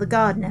 while the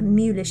gardener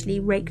mulishly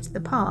raked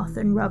the path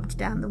and rubbed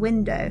down the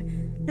window,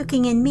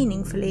 looking in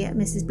meaningfully at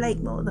Mrs.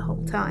 Blakemore the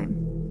whole time.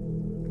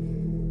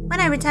 When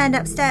I returned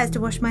upstairs to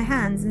wash my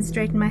hands and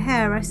straighten my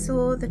hair, I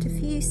saw that a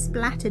few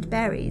splattered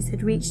berries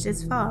had reached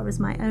as far as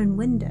my own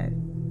window.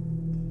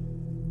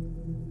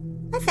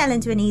 I fell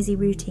into an easy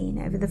routine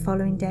over the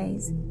following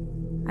days.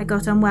 I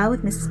got on well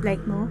with Mrs.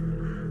 Blakemore,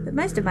 but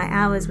most of my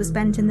hours were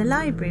spent in the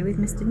library with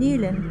Mr.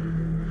 Newlyn.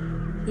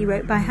 He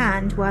wrote by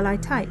hand while I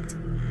typed,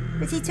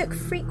 but he took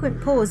frequent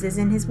pauses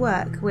in his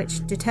work,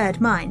 which deterred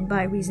mine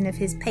by reason of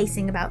his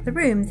pacing about the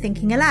room,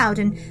 thinking aloud,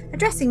 and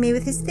addressing me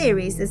with his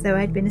theories as though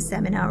I'd been a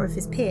seminar of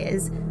his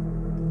peers.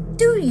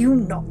 "Do you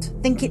not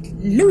think it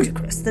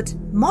ludicrous that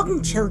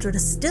modern children are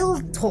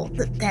still taught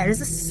that there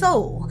is a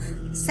soul,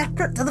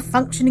 separate to the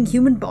functioning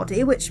human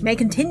body, which may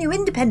continue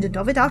independent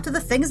of it after the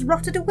thing has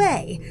rotted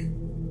away?"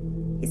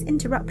 His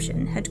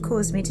interruption had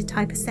caused me to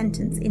type a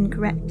sentence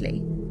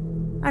incorrectly.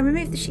 I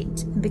removed the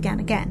sheet and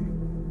began again.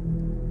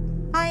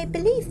 "I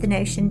believe the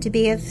notion to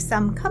be of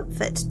some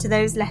comfort to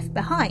those left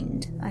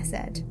behind," I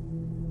said.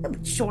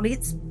 "But surely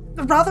it's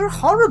a rather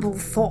horrible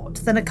thought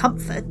than a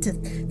comfort to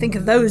think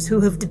of those who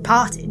have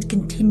departed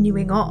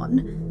continuing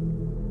on."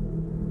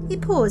 He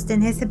paused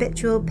in his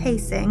habitual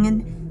pacing,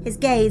 and his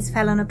gaze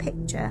fell on a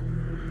picture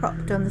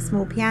propped on the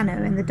small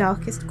piano in the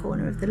darkest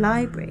corner of the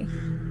library.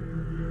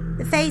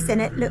 The face in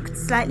it looked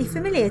slightly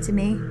familiar to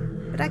me,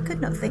 but I could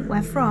not think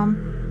where from.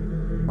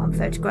 One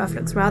photograph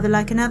looks rather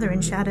like another in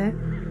shadow.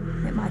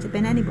 It might have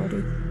been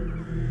anybody.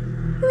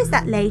 "Who is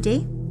that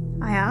lady?"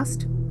 I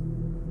asked.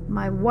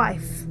 "My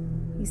wife,"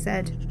 he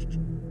said.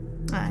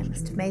 I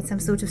must have made some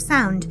sort of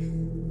sound.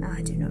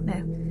 I do not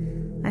know.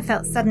 I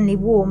felt suddenly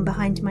warm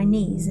behind my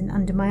knees and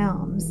under my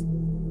arms.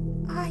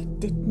 "I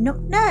did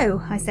not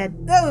know," I said.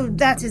 "Oh,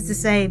 that is to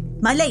say,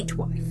 my late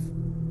wife,"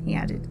 he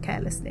added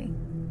carelessly.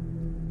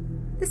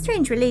 The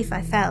strange relief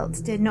I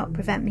felt did not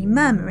prevent me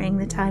murmuring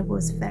that I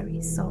was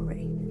very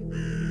sorry.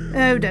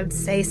 "Oh, don't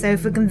say so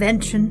for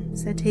convention,"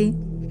 said he.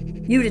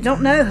 "You did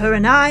not know her,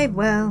 and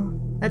well,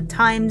 at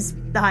times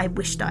I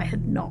wished I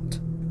had not."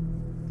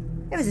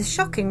 It was a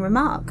shocking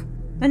remark,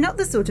 and not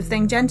the sort of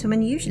thing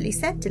gentlemen usually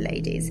said to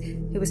ladies,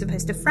 who were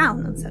supposed to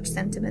frown on such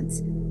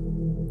sentiments.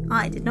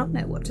 I did not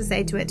know what to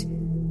say to it,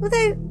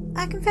 although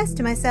I confessed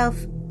to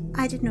myself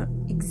I did not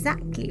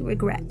exactly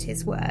regret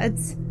his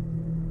words.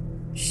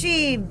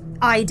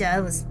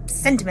 Ida, was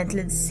sentimental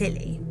and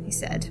silly," he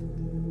said.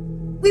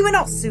 "We were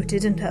not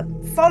suited, and her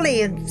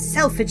folly and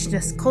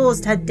selfishness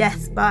caused her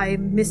death by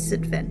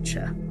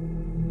misadventure."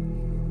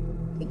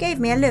 He gave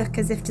me a look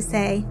as if to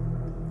say,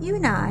 "You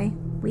and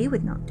we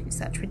would not do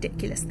such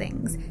ridiculous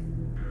things,"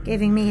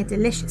 giving me a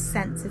delicious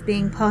sense of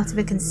being part of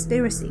a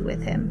conspiracy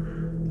with him.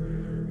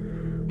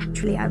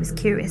 Naturally, I was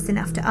curious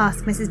enough to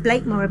ask Mrs.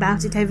 Blakemore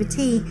about it over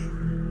tea.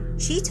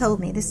 She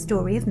told me the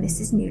story of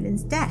Mrs.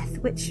 Newlyn's death,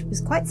 which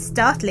was quite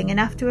startling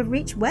enough to have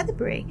reached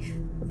Weatherbury,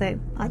 although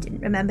I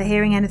didn't remember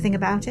hearing anything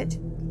about it.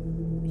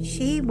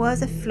 "She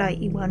was a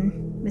flighty one,"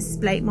 Mrs.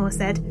 Blakemore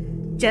said,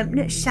 "jumping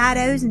at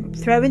shadows and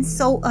throwing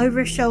salt over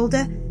her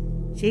shoulder.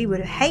 She would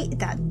have hated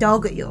that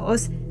dog of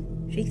yours.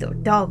 She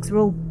thought dogs were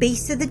all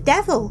beasts of the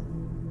devil.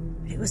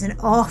 It was an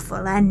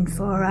awful end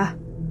for her."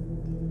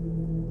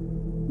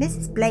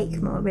 Mrs.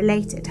 Blakemore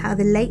related how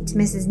the late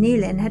Mrs.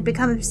 Newlyn had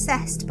become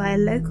obsessed by a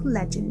local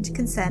legend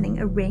concerning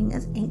a ring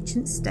of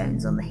ancient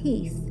stones on the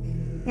heath,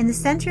 in the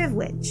centre of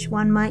which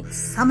one might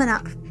summon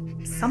up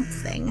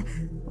something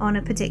on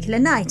a particular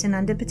night and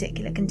under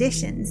particular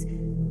conditions.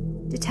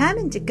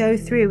 Determined to go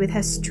through with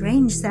her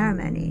strange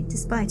ceremony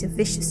despite a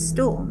vicious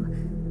storm,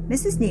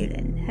 Mrs.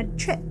 Newlyn had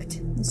tripped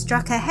and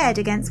struck her head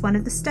against one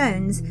of the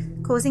stones,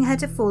 causing her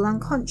to fall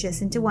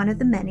unconscious into one of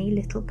the many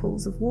little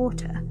pools of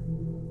water.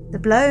 The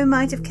blow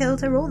might have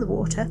killed her or the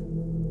water,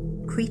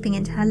 creeping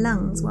into her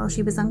lungs while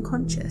she was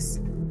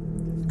unconscious.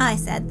 I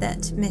said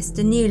that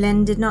Mr.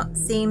 Newlyn did not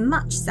seem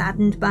much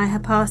saddened by her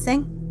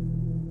passing.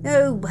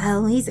 "Oh,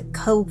 well, he's a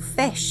cold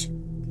fish,"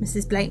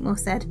 Mrs. Blakemore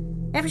said.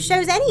 "Never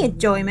shows any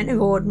enjoyment of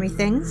ordinary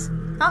things.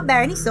 Can't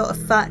bear any sort of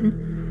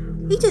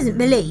fun. He doesn't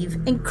believe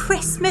in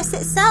Christmas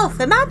itself,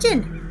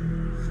 imagine!"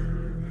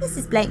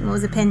 Mrs.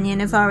 Blakemore's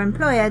opinion of our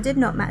employer did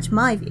not match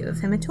my view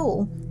of him at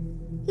all.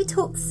 He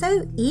talked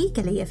so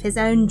eagerly of his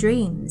own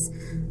dreams,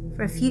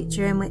 for a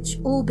future in which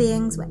all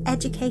beings were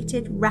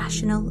educated,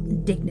 rational,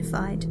 and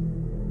dignified.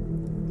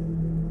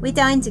 We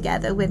dined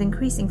together with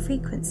increasing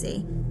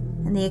frequency,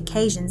 and the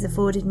occasions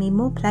afforded me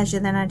more pleasure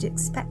than I'd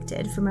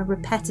expected from a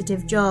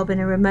repetitive job in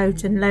a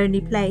remote and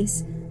lonely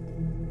place.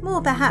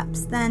 More,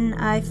 perhaps, than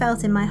I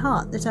felt in my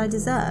heart that I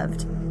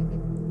deserved.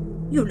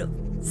 "You look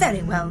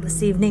very well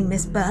this evening,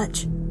 Miss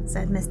Birch,"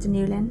 said Mr.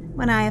 Newlyn,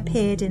 when I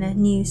appeared in a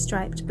new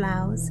striped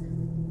blouse.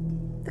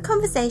 The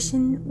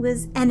conversation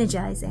was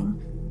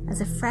energising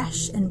as a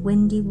fresh and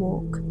windy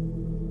walk.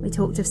 We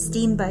talked of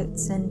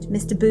steamboats and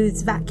Mr.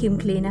 Booth's vacuum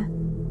cleaner.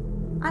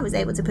 I was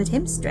able to put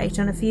him straight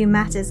on a few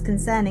matters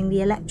concerning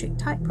the electric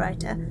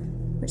typewriter,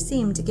 which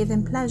seemed to give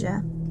him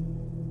pleasure.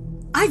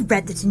 "I've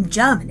read that in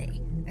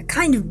Germany, a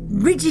kind of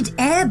rigid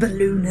air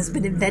balloon has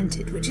been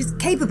invented which is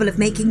capable of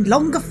making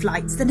longer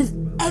flights than have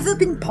ever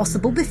been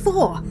possible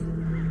before.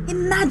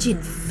 Imagine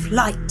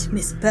flight,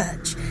 Miss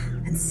Birch,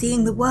 and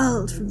seeing the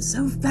world from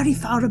so very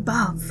far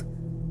above."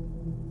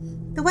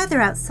 The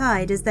weather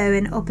outside, as though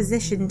in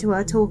opposition to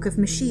our talk of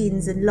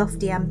machines and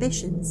lofty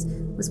ambitions,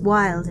 was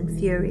wild and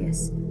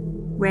furious,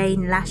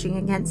 rain lashing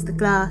against the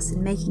glass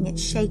and making it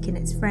shake in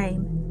its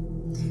frame.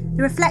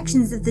 The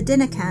reflections of the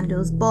dinner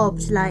candles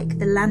bobbed like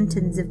the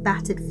lanterns of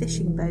battered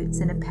fishing boats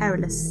in a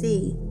perilous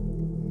sea.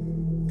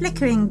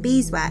 Flickering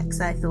beeswax,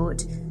 I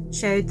thought,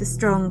 showed the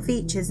strong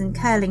features and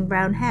curling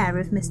brown hair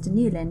of Mr.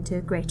 Newlyn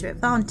to greater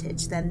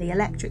advantage than the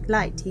electric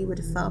light he would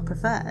have far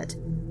preferred.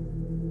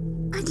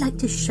 "I'd like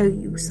to show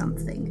you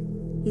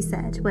something," he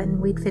said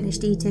when we'd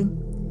finished eating.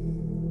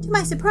 To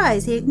my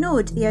surprise, he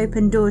ignored the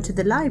open door to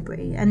the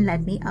library and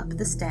led me up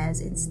the stairs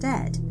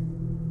instead.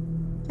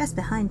 Just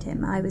behind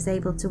him, I was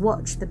able to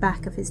watch the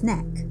back of his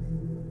neck.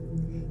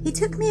 He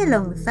took me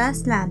along the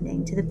first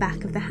landing to the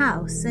back of the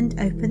house and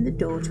opened the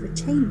door to a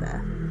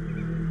chamber.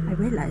 I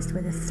realised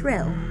with a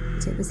thrill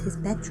that it was his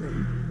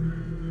bedroom.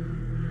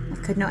 I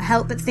could not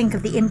help but think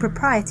of the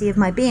impropriety of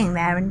my being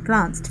there and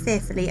glanced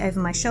fearfully over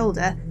my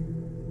shoulder.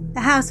 The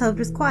household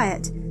was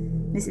quiet,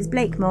 Mrs.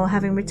 Blakemore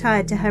having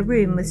retired to her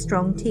room with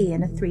strong tea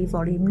and a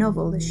 3-volume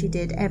novel, as she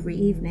did every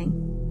evening.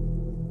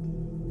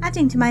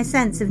 Adding to my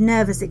sense of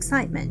nervous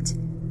excitement,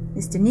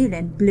 Mr.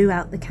 Newlyn blew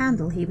out the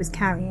candle he was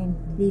carrying,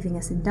 leaving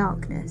us in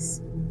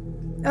darkness.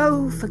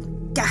 "Oh, for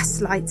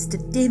gaslights to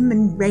dim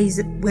and raise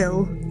at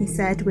will," he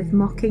said with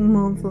mocking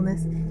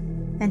mournfulness.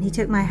 Then he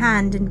took my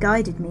hand and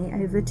guided me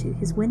over to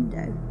his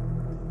window.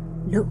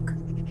 "Look,"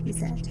 he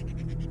said.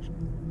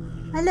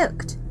 I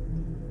looked,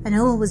 and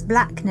all was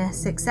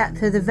blackness except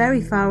for the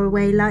very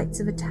far-away lights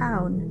of a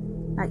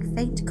town, like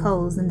faint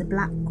coals in the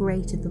black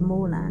grate of the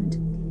moorland.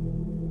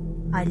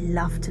 "I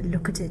love to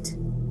look at it,"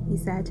 he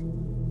said.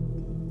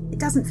 "It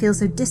doesn't feel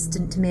so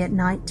distant to me at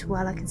night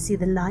while I can see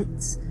the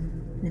lights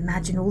and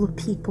imagine all the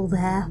people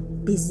there,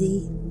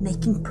 busy,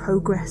 making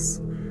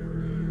progress."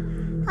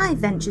 I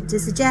ventured to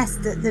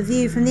suggest that the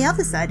view from the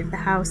other side of the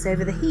house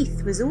over the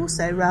heath was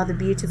also rather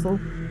beautiful.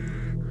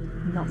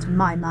 "Not to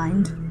my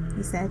mind,"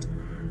 he said.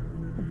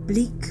 "A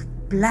bleak,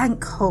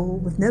 blank hole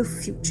with no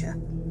future.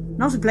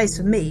 Not a place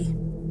for me.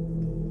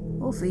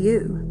 Or for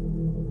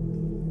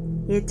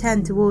you." He had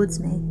turned towards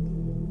me.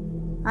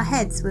 Our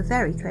heads were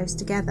very close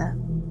together.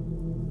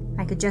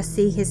 I could just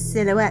see his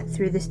silhouette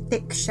through the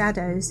thick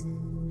shadows,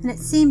 and it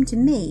seemed to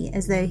me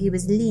as though he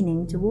was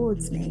leaning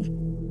towards me,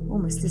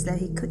 almost as though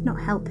he could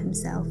not help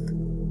himself.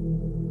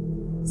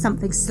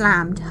 Something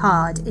slammed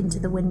hard into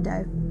the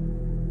window.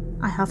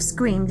 I half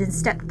screamed and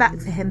stepped back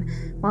for him,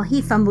 while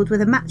he fumbled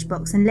with a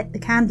matchbox and lit the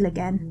candle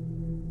again.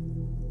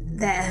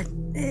 "There,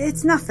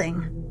 it's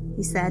nothing,"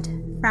 he said,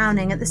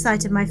 frowning at the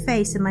sight of my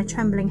face and my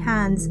trembling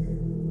hands. "A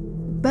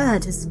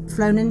bird has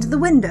flown into the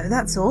window,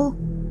 that's all.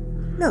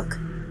 Look."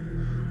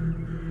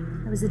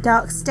 There was a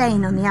dark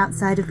stain on the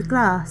outside of the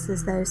glass,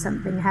 as though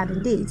something had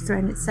indeed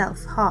thrown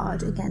itself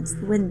hard against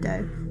the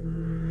window.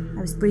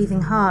 I was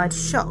breathing hard,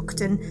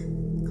 shocked, and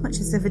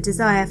conscious of a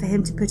desire for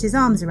him to put his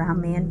arms around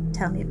me and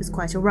tell me it was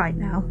quite all right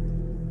now.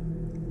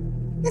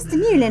 Mr.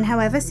 Newlyn,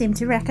 however, seemed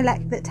to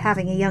recollect that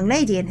having a young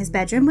lady in his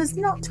bedroom was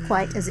not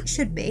quite as it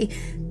should be.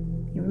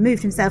 He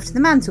removed himself to the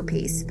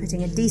mantelpiece,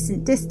 putting a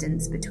decent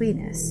distance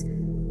between us.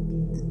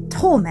 "The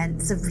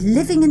torments of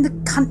living in the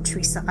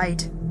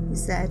countryside," he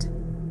said.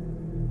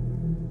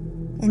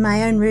 In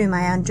my own room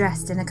I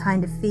undressed in a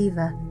kind of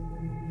fever.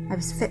 I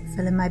was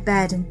fitful in my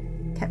bed and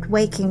kept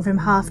waking from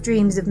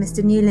half-dreams of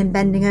Mr. Newlyn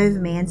bending over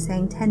me and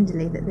saying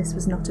tenderly that this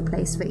was not a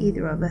place for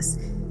either of us.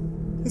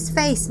 His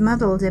face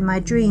muddled in my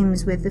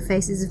dreams with the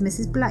faces of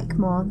Mrs.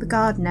 Blakemore, the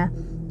gardener,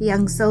 the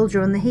young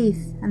soldier on the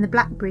heath, and the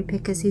blackberry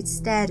pickers who'd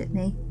stared at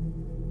me.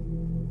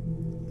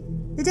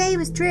 The day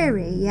was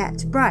dreary,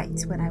 yet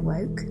bright when I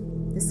woke,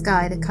 the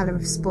sky the colour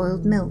of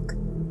spoiled milk.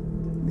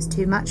 It was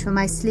too much for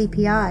my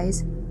sleepy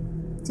eyes.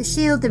 To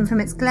shield them from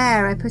its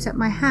glare, I put up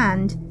my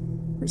hand,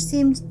 which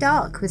seemed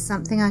dark with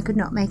something I could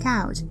not make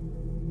out.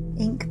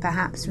 Ink,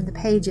 perhaps, from the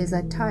pages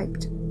I'd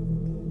typed.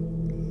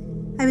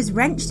 I was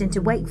wrenched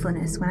into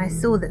wakefulness when I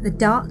saw that the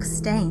dark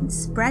stain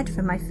spread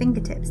from my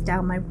fingertips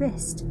down my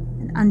wrist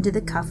and under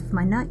the cuff of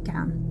my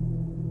nightgown.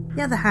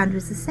 The other hand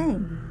was the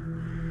same.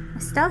 I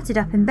started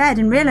up in bed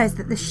and realised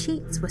that the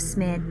sheets were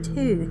smeared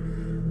too,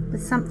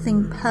 with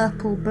something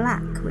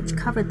purple-black which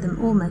covered them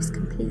almost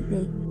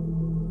completely.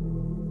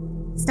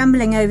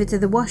 Stumbling over to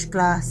the wash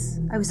glass,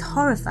 I was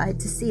horrified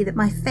to see that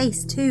my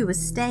face too was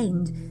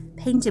stained,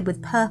 painted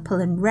with purple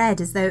and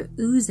red as though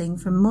oozing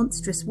from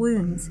monstrous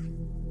wounds.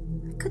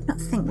 I could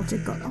not think what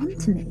had got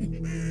onto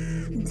me,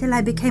 until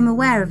I became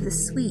aware of the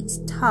sweet,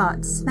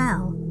 tart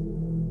smell.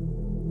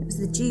 It was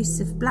the juice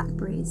of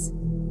blackberries,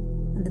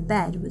 and the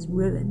bed was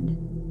ruined.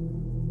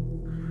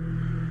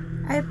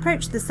 I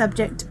approached the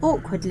subject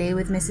awkwardly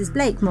with Mrs.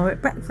 Blakemore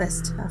at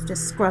breakfast, after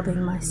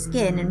scrubbing my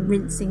skin and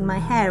rinsing my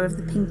hair of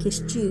the pinkish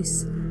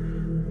juice.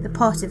 The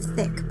pot of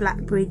thick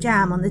blackberry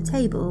jam on the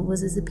table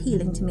was as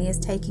appealing to me as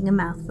taking a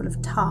mouthful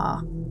of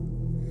tar.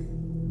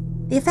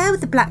 "The affair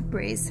with the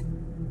blackberries,"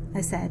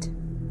 I said.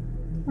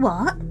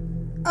 "What?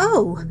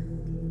 Oh,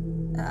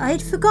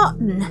 I'd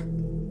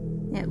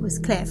forgotten." It was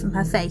clear from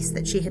her face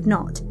that she had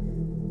not.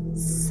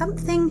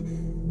 Something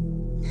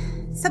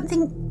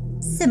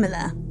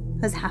similar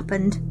has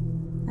happened,"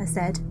 I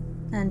said,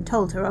 and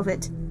told her of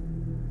it.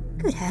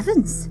 "Good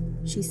heavens,"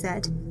 she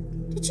said.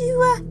 "Did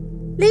you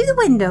leave the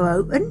window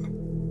open?"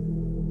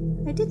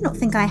 I did not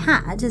think I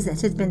had, as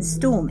it had been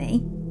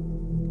stormy.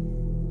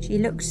 She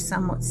looked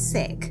somewhat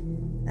sick,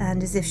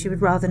 and as if she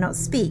would rather not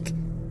speak.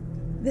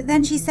 But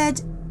then she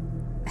said,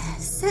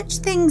 "Such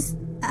things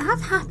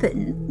have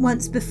happened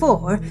once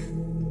before.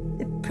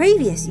 The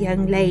previous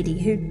young lady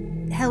who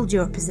held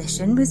your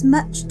position was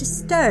much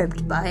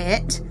disturbed by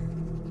it.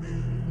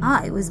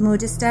 I was more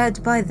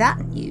disturbed by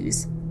that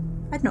news.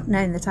 I'd not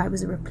known that I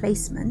was a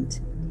replacement."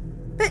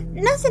 "But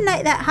nothing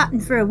like that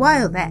happened for a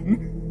while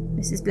then,"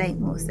 Mrs.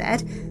 Blakemore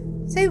said.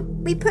 "So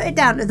we put it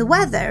down to the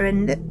weather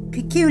and the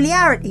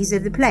peculiarities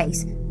of the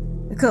place.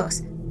 Of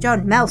course,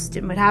 John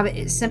Melston would have it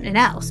as something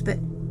else, but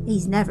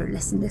he's never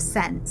listened to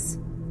sense."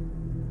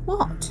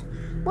 "What?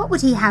 What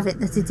would he have it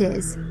that it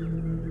is?"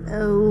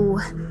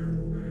 "Oh,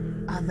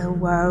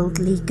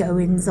 otherworldly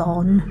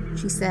goings-on,"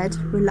 she said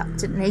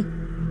reluctantly.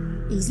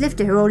 "He's lived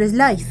here all his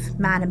life,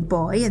 man and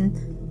boy, and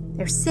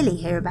they're silly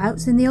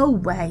hereabouts in the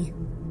old way."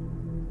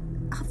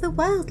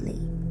 "Otherworldly?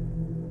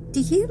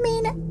 Do you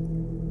mean—"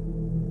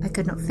 I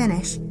could not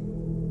finish.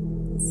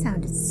 It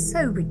sounded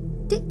so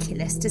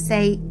ridiculous to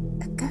say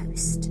a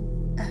ghost,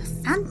 a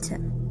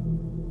phantom.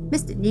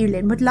 Mr.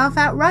 Newlyn would laugh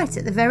outright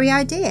at the very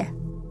idea.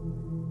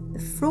 The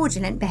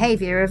fraudulent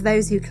behaviour of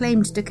those who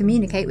claimed to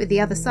communicate with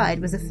the other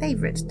side was a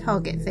favourite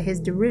target for his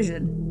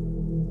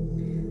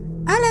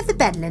derision. "I'll have the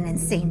bed linen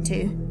seen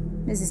to,"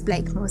 Mrs.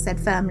 Blakemore said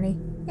firmly,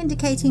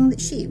 indicating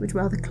that she would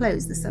rather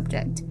close the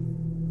subject.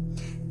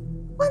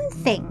 "One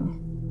thing,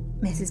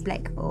 Mrs.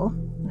 Blakemore,"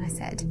 I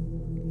said.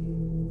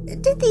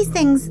 "Did these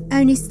things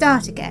only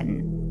start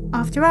again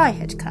after I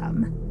had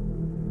come?"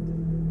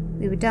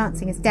 We were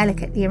dancing as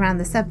delicately around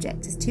the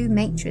subject as two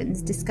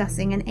matrons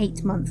discussing an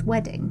 8-month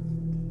wedding.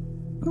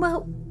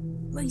 "Well,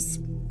 I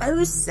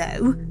suppose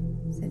so,"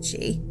 said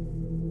she.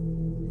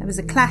 There was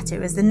a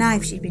clatter as the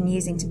knife she'd been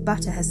using to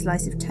butter her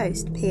slice of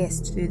toast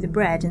pierced through the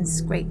bread and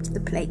scraped the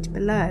plate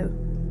below.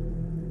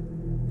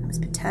 I was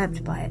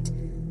perturbed by it.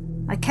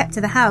 I kept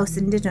to the house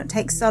and did not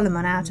take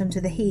Solomon out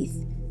onto the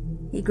heath.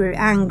 He grew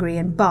angry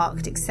and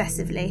barked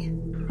excessively.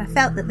 I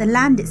felt that the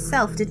land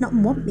itself did not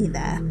want me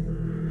there.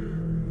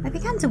 I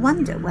began to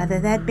wonder whether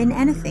there had been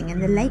anything in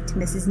the late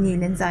Mrs.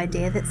 Newlyn's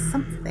idea that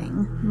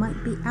something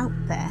might be out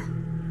there.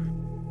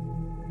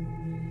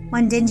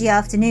 One dingy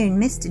afternoon,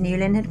 Mr.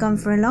 Newlyn had gone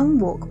for a long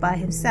walk by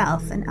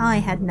himself, and I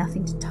had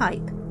nothing to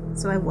type,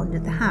 so I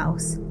wandered the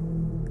house.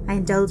 I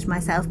indulged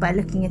myself by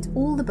looking at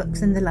all the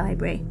books in the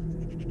library.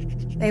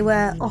 They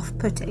were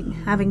off-putting,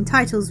 having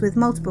titles with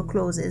multiple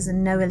clauses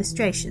and no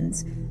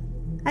illustrations.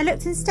 I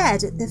looked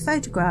instead at the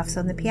photographs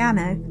on the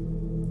piano.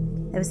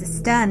 There was a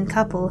stern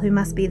couple who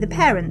must be the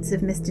parents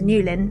of Mr.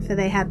 Newlyn, for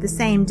they had the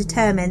same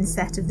determined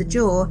set of the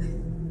jaw,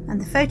 and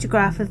the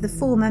photograph of the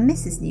former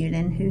Mrs.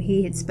 Newlyn, who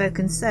he had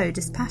spoken so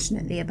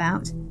dispassionately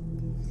about.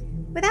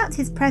 Without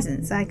his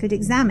presence, I could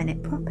examine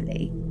it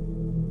properly.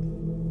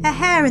 Her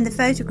hair in the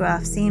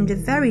photograph seemed a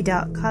very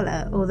dark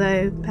colour,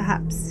 although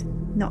perhaps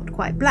not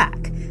quite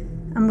black,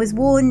 and was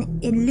worn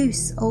in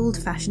loose,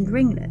 old-fashioned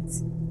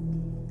ringlets.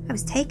 I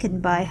was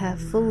taken by her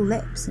full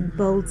lips and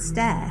bold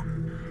stare,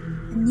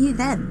 and knew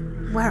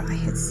then where I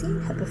had seen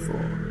her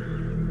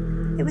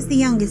before. It was the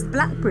youngest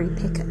blackberry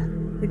picker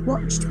who'd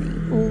watched me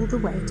all the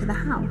way to the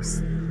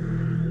house.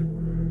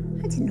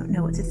 I did not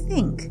know what to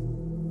think.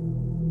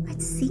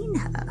 I'd seen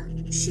her.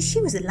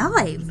 She was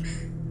alive.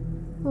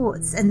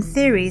 Thoughts and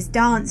theories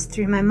danced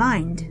through my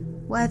mind,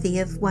 worthy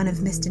of one of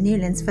Mr.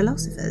 Newlyn's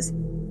philosophers.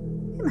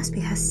 It must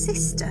be her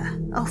sister,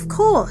 of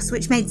course,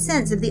 which made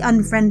sense of the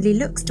unfriendly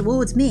looks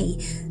towards me,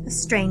 a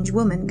strange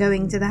woman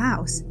going to the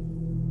house.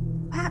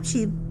 Perhaps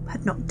she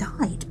had not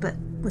died, but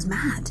was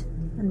mad,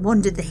 and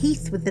wandered the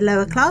heath with the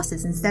lower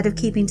classes instead of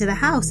keeping to the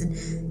house, and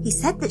he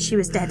said that she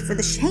was dead for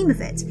the shame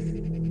of it.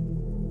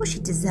 Or she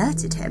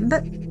deserted him,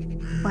 but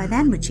why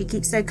then would she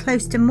keep so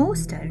close to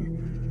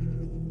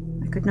Moorstone?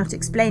 I could not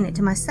explain it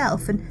to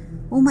myself, and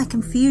all my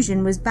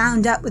confusion was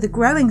bound up with a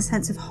growing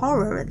sense of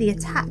horror at the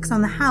attacks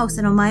on the house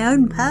and on my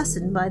own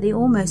person by the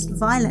almost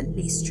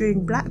violently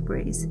strewn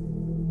blackberries.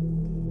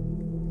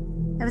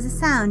 There was a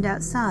sound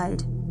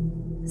outside,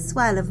 a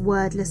swell of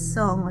wordless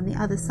song on the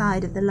other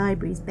side of the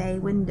library's bay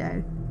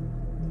window.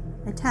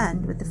 I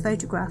turned with the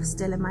photograph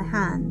still in my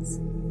hands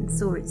and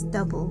saw its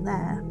double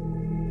there.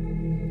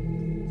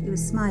 She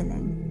was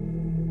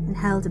smiling and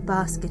held a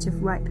basket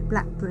of ripe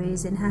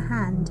blackberries in her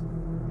hand.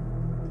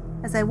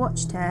 As I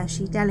watched her,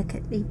 she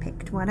delicately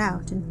picked one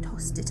out and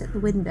tossed it at the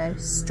window,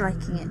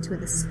 striking it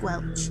with a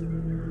squelch.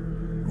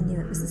 I knew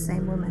it was the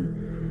same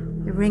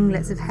woman. The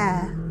ringlets of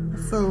hair, the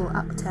full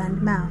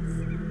upturned mouth.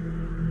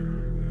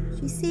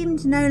 She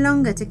seemed no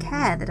longer to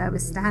care that I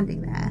was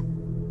standing there,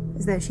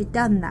 as though she'd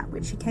done that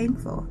which she came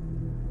for.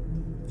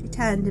 She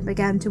turned and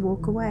began to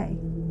walk away.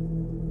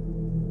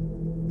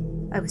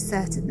 I was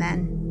certain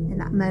then, in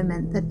that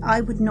moment, that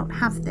I would not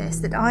have this,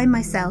 that I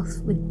myself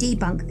would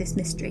debunk this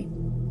mystery.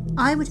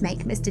 I would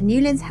make Mr.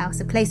 Newlin's house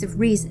a place of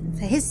reason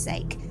for his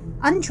sake,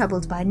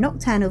 untroubled by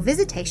nocturnal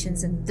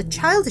visitations and the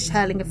childish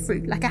hurling of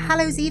fruit like a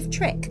Hallows Eve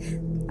trick.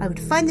 I would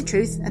find the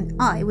truth and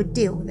I would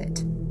deal with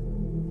it.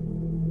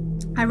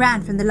 I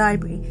ran from the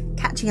library,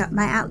 catching up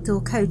my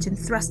outdoor coat and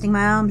thrusting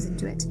my arms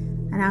into it,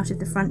 and out of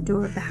the front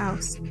door of the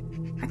house.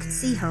 I could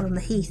see her on the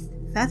heath,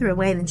 further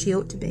away than she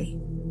ought to be.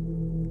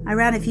 I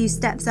ran a few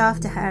steps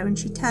after her, and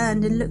she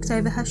turned and looked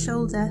over her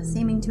shoulder,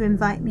 seeming to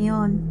invite me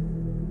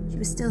on. She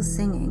was still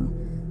singing,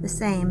 the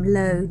same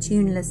low,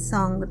 tuneless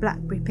song the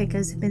blackberry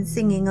pickers had been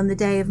singing on the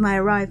day of my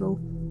arrival.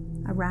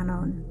 I ran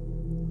on.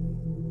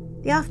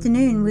 The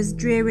afternoon was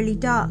drearily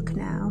dark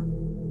now.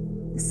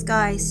 The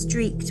sky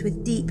streaked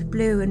with deep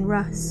blue and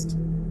rust,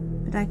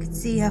 but I could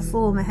see her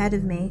form ahead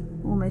of me,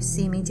 almost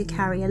seeming to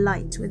carry a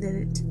light within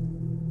it.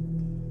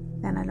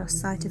 Then I lost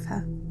sight of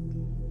her.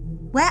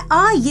 "Where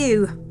are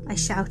you?" I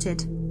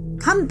shouted.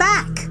 "Come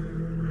back!"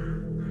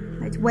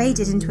 I'd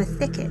waded into a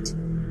thicket,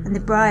 and the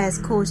briars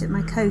caught at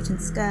my coat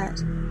and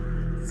skirt.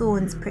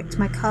 Thorns pricked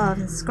my calves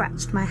and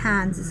scratched my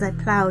hands as I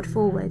ploughed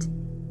forward.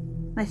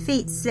 My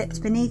feet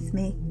slipped beneath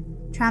me,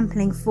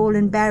 trampling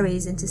fallen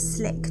berries into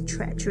slick,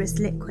 treacherous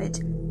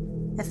liquid.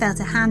 I felt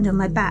a hand on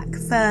my back,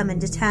 firm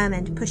and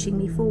determined, pushing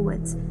me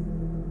forwards.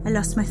 I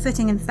lost my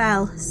footing and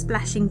fell,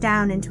 splashing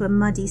down into a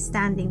muddy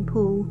standing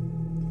pool.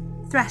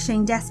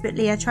 Thrashing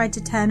desperately, I tried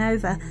to turn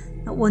over,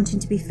 not wanting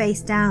to be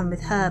face down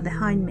with her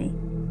behind me.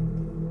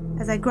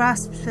 As I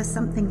grasped for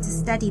something to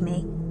steady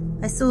me,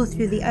 I saw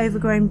through the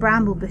overgrown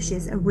bramble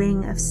bushes a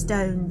ring of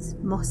stones,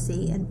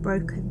 mossy and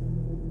broken.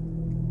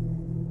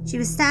 She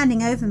was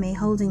standing over me,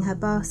 holding her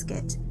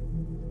basket.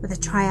 With a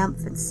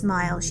triumphant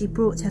smile, she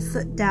brought her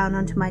foot down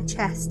onto my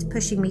chest,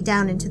 pushing me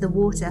down into the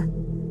water.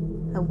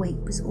 Her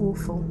weight was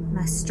awful, and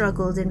I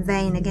struggled in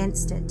vain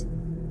against it.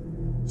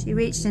 She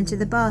reached into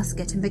the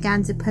basket and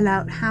began to pull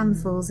out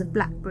handfuls of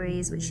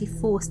blackberries, which she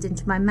forced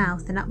into my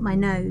mouth and up my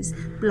nose,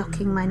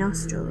 blocking my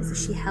nostrils as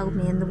she held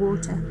me in the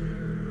water.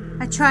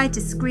 I tried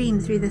to scream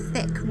through the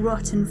thick,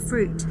 rotten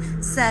fruit,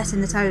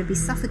 certain that I would be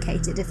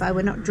suffocated if I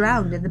were not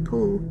drowned in the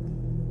pool.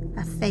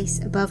 Her face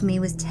above me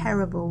was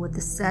terrible with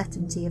the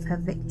certainty of her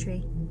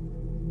victory.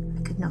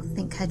 I could not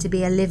think her to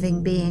be a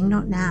living being,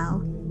 not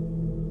now.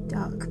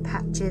 Dark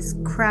patches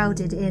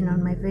crowded in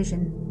on my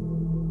vision.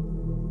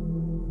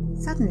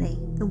 Suddenly,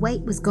 the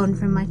weight was gone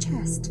from my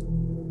chest.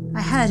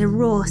 I heard a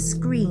raw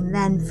scream,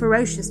 then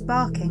ferocious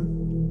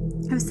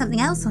barking. There was something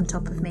else on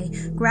top of me,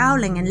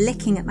 growling and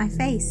licking at my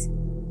face.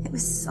 It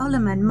was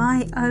Solomon,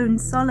 my own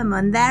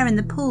Solomon, there in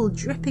the pool,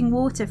 dripping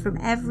water from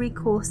every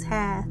coarse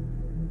hair.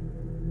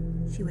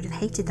 "She would have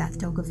hated that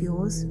dog of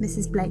yours,"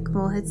 Mrs.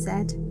 Blakemore had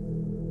said.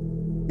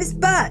 "Miss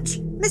Birch!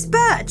 Miss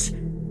Birch!"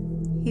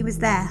 He was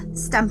there,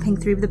 stumping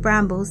through the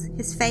brambles,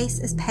 his face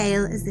as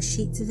pale as the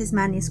sheets of his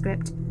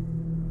manuscript.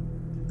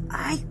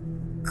 "I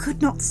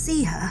could not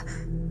see her.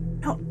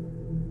 Not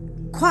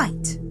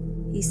quite,"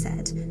 he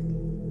said,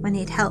 when he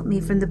had helped me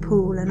from the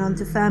pool and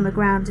onto firmer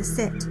ground to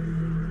sit.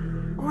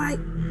 "Or I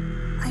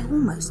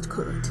almost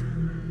could.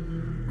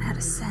 I had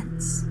a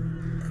sense.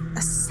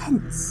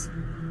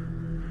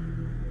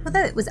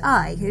 Although it was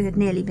I who had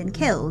nearly been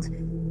killed,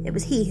 it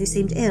was he who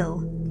seemed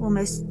ill,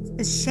 almost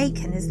as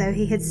shaken as though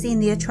he had seen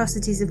the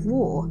atrocities of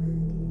war.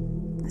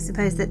 I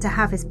suppose that to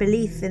have his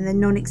belief in the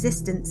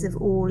non-existence of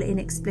all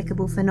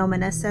inexplicable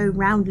phenomena so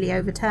roundly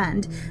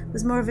overturned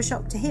was more of a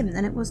shock to him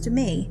than it was to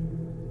me.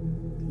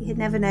 He had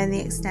never known the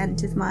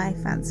extent of my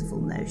fanciful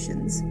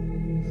notions.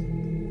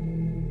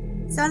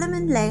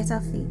 Solomon lay at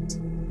our feet,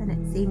 and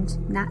it seemed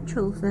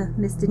natural for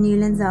Mr.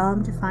 Newlin's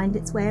arm to find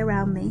its way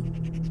around me,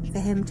 and for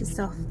him to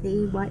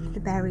softly wipe the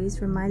berries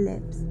from my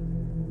lips.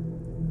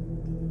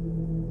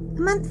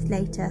 A month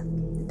later,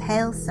 the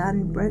pale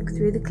sun broke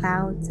through the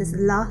clouds as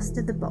the last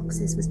of the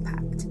boxes was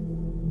packed.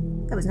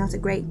 There was not a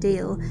great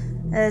deal,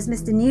 as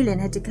Mr. Newlin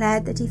had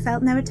declared that he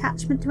felt no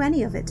attachment to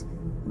any of it,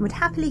 and would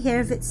happily hear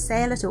of its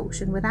sale at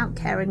auction without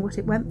caring what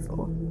it went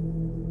for.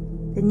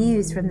 The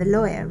news from the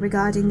lawyer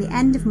regarding the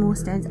end of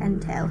Moorstone's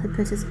entail had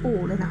put us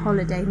all in a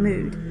holiday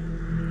mood.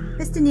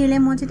 Mr.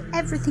 Newlin wanted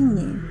everything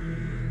new,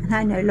 and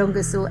I no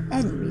longer saw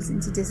any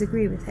reason to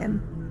disagree with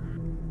him.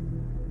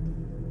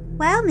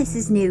 "Well,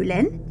 Mrs.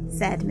 Newlin,"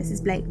 said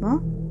Mrs.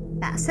 Blakemore,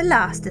 "that's the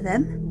last of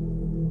them."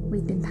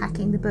 We'd been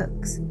packing the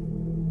books.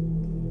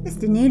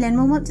 Mr. Newlyn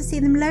will want to see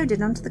them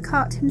loaded onto the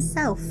cart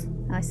himself,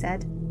 I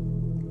said.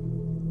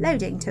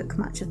 Loading took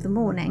much of the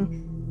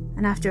morning,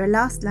 and after a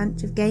last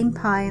lunch of game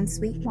pie and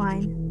sweet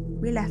wine,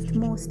 we left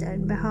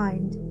Moorstone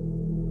behind.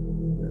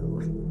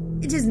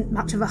 "It isn't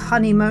much of a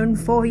honeymoon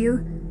for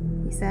you,"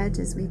 he said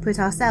as we put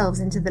ourselves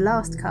into the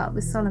last cart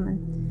with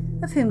Solomon,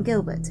 of whom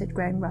Gilbert had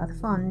grown rather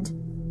fond.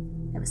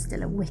 There was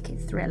still a wicked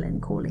thrill in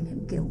calling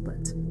him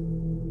Gilbert.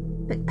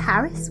 "But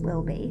Paris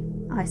will be,"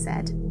 I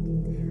said.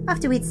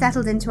 After we'd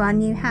settled into our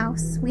new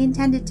house, we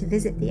intended to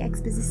visit the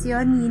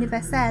Exposition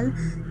Universelle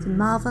to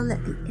marvel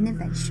at the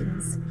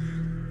innovations.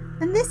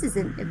 And this is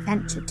an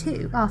adventure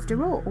too,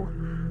 after all.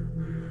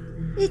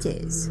 "It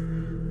is,"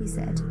 he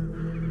said.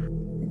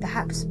 "And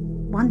perhaps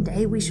one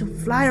day we shall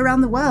fly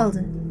around the world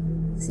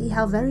and see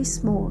how very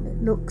small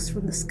it looks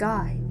from the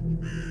sky."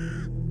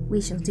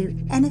 "We shall do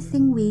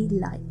anything we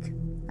like,"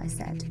 I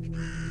said.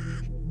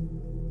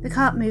 The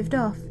cart moved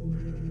off.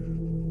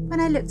 When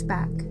I looked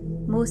back,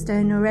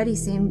 Moorstone already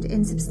seemed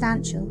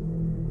insubstantial,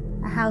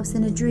 a house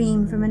in a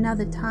dream from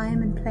another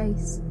time and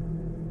place.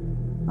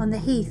 On the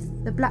heath,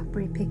 the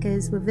blackberry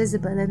pickers were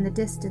visible in the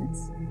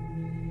distance.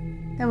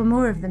 There were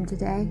more of them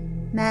today,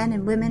 men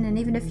and women and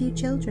even a few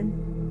children,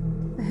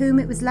 for whom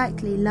it was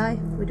likely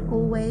life would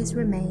always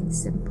remain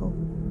simple.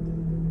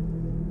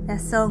 Their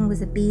song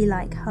was a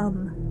bee-like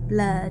hum,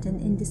 blurred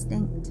and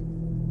indistinct.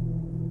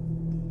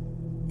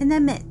 In their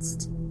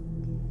midst,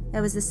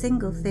 there was a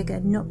single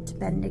figure not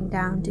bending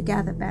down to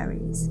gather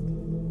berries.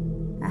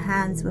 Her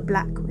hands were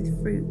black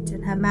with fruit,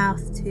 and her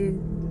mouth,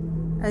 too,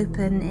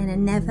 open in a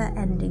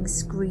never-ending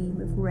scream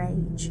of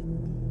rage.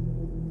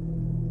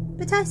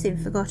 But I soon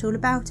forgot all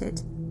about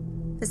it,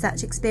 for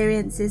such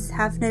experiences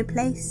have no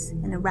place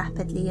in a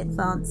rapidly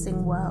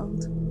advancing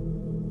world.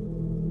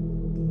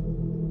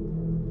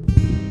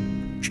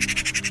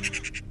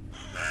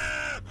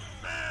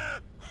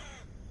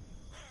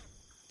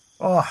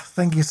 Oh,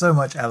 thank you so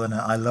much,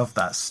 Eleanor. I love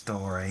that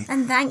story.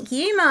 And thank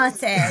you,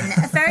 Martin.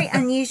 A very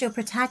unusual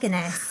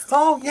protagonist.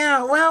 Oh,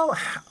 yeah, well,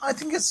 I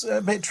think it's a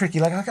bit tricky.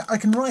 Like, I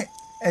can write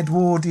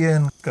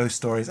Edwardian ghost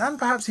stories and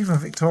perhaps even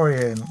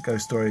Victorian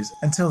ghost stories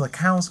until the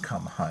cows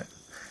come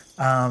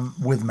home,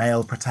 with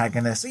male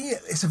protagonists.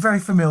 It's a very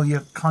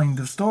familiar kind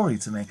of story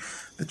to me.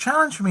 The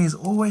challenge for me is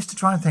always to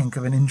try and think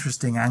of an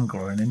interesting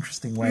angle or an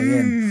interesting way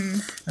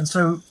in. And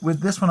so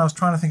with this one, I was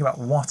trying to think about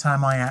what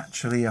am I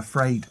actually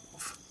afraid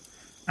of?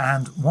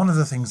 And one of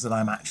the things that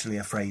I'm actually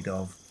afraid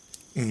of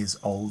is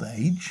old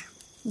age.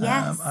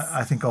 Yes.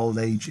 I think old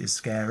age is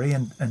scary,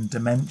 and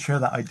dementia,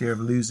 that idea of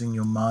losing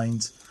your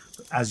mind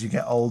as you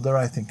get older,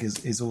 I think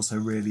is also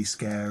really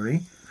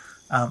scary.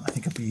 I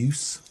think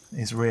abuse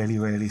is really,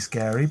 really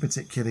scary,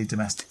 particularly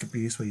domestic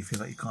abuse where you feel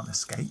like you can't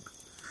escape.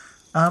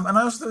 And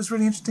I also thought it was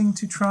really interesting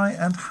to try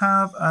and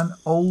have an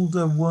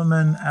older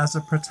woman as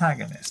a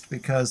protagonist,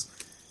 because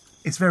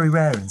it's very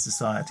rare in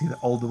society that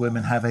older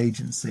women have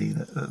agency,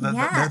 that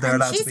they're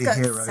allowed to be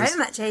heroes. She's got so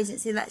much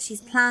agency that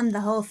she's planned the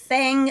whole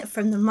thing,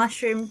 from the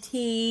mushroom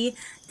tea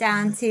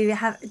down to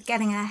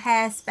getting her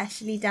hair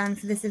specially done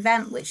for this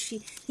event, which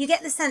you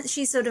get the sense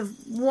she sort of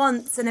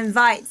wants and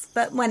invites,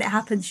 but when it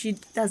happens she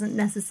doesn't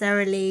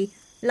necessarily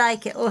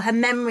like it, or her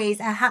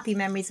happy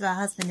memories of her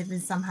husband have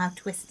been somehow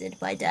twisted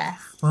by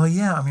death. Well,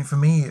 yeah, I mean, for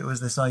me it was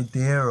this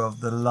idea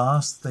of the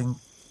last thing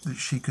that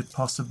she could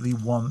possibly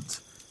want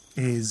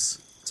is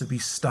to be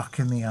stuck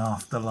in the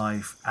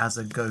afterlife as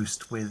a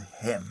ghost with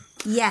him.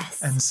 Yes.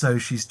 And so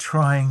she's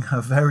trying her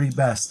very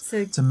best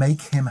to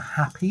make him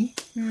happy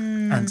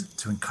and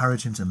to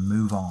encourage him to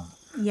move on.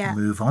 Yeah.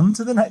 Move on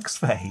to the next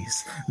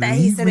phase. But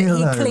he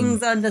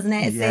clings on, doesn't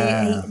it?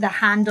 Yeah. The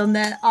hand on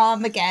the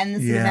arm again, the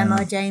sort of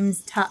M.R.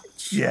 James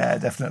touch. Yeah,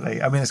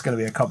 definitely. I mean, it's going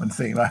to be a common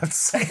theme, I have to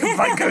say, in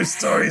my ghost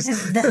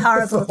stories. The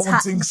horrible the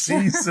haunting touch.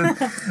 Season.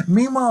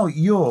 Meanwhile,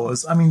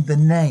 yours, I mean, the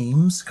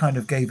names kind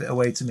of gave it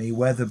away to me,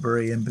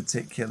 Weatherbury in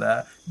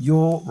particular.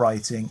 You're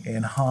writing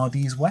in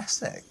Hardy's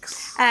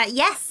Wessex.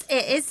 Yes,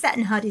 it is set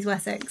in Hardy's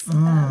Wessex.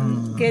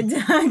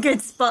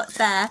 Good spot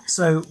there.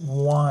 So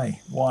why?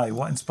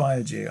 What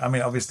inspired you? I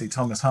mean, obviously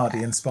Thomas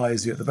Hardy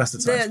inspires you at the best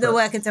of times. The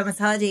work of Thomas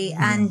Hardy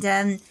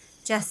and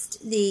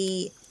just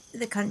the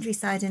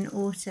countryside in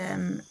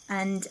autumn,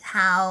 and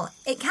how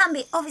it can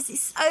be obviously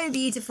so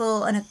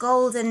beautiful on a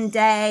golden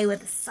day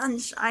with the sun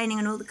shining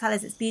and all the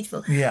colours. It's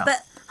beautiful. Yeah.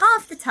 But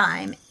half the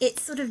time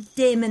it's sort of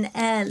dim and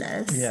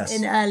airless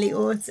in early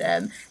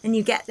autumn, and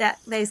you get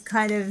those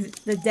kind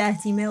of the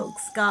dirty milk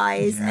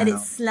skies, and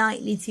it's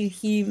slightly too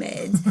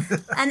humid.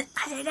 And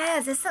I don't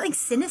know, there's something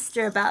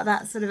sinister about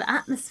that sort of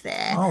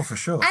atmosphere. Oh, for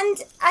sure. And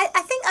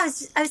I think I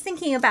was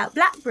thinking about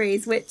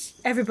blackberries, which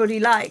everybody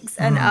likes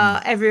and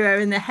are everywhere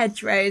in the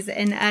hedgerows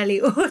in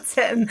early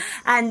autumn.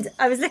 And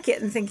I was looking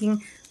at them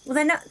thinking,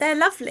 well, they're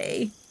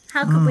lovely.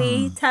 How could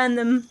we turn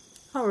them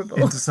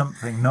horrible into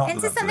something not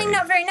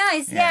very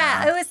nice?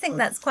 Yeah. I always think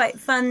that's quite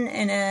fun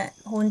in a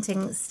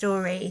haunting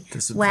story,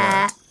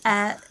 where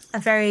a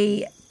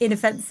very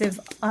inoffensive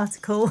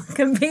article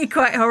can be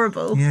quite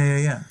horrible.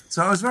 Yeah.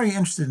 So I was very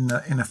interested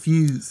in a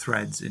few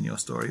threads in your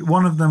story.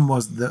 One of them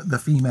was the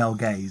female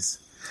gaze,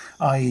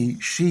 i.e.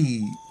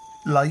 she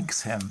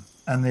likes him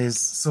and is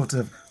sort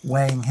of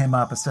weighing him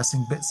up,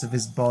 assessing bits of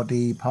his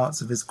body,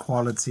 parts of his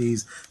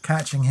qualities,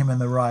 catching him in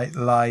the right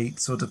light,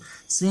 sort of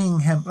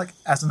seeing him like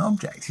as an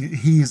object.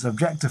 He's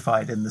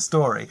objectified in the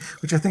story,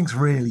 which I think is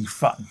really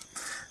fun.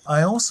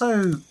 I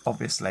also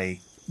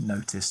obviously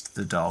noticed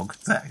the dog,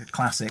 the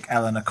classic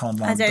Eleanor Conlon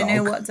dog. I don't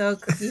know what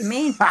dog you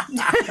mean.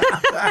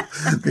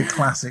 The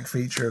classic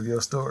feature of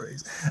your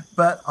stories.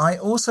 But I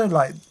also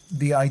like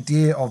the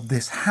idea of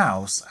this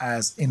house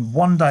as in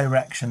one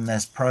direction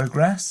there's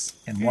progress,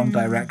 in one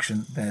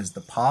direction there's the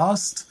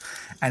past,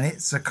 and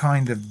it's a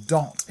kind of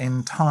dot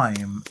in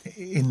time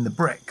in the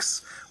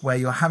bricks where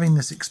you're having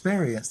this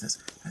experience that's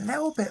a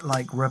little bit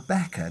like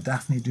Rebecca,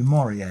 Daphne du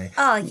Maurier.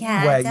 Oh,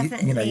 yeah, where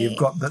definitely. you've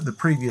got the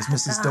previous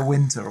Mrs. De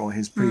Winter or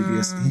his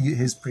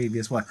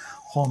previous wife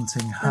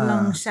haunting her. The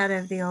long shadow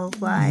of the old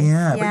wife.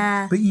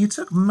 Yeah. But you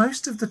took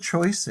most of the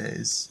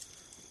choices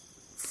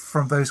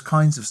from those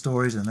kinds of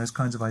stories and those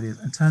kinds of ideas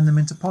and turned them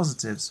into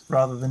positives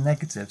rather than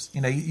negatives.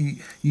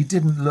 You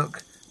didn't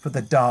look for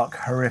the dark,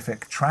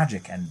 horrific,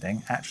 tragic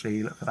ending. Actually,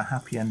 you look for the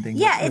happy ending.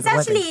 Yeah, it's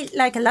actually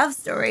like a love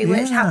story,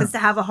 which happens to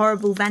have a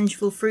horrible,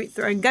 vengeful,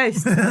 fruit-throwing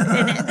ghost in it.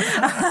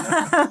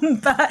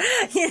 But,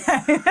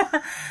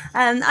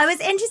 I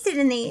was interested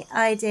in the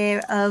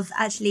idea of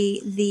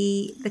actually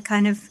the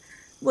kind of,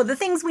 well, the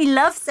things we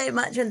love so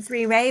much on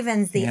Three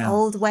Ravens, the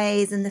old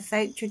ways and the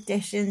folk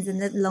traditions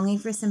and the longing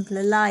for a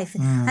simpler life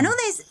and all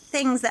those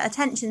things that are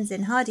tensions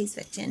in Hardy's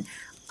fiction.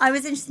 I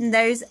was interested in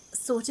those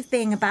sort of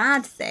being a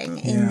bad thing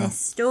in this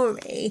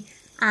story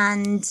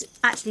and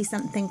actually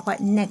something quite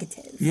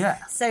negative.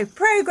 Yeah. So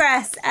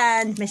progress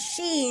and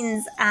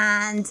machines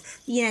and,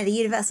 the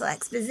Universal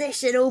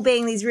Exposition all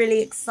being these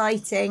really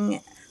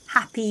exciting,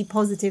 happy,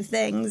 positive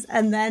things,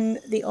 and then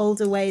the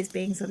older ways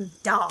being sort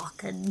of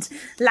dark and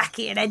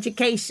lacking in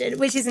education,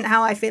 which isn't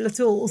how I feel at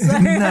all. So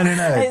No.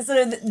 It's sort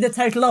of the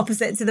total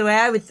opposite to the way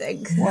I would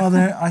think. Well,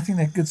 I think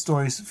they're good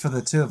stories for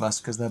the two of us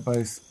because they're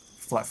both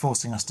like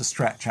forcing us to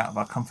stretch out of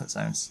our comfort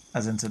zones,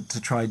 as in to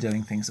try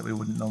doing things that we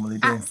wouldn't normally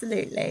do.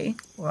 Absolutely.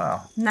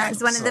 Wow. And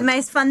that's one of the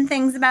most fun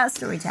things about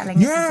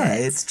storytelling. Yeah,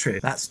 it's true.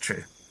 That's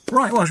true.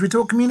 Right, well, should we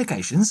talk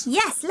communications?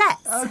 Yes,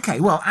 let's. Okay,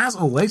 well, as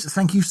always,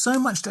 thank you so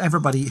much to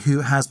everybody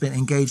who has been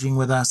engaging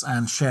with us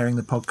and sharing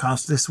the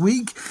podcast this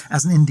week.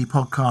 As an indie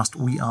podcast,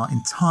 we are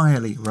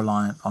entirely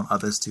reliant on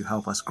others to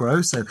help us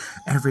grow, so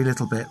every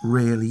little bit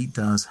really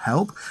does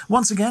help.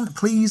 Once again,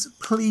 please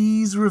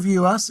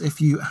review us if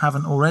you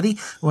haven't already.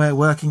 We're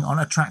working on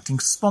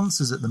attracting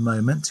sponsors at the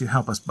moment to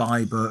help us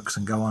buy books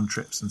and go on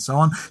trips and so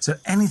on. So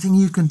anything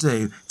you can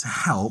do to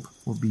help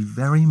will be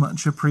very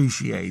much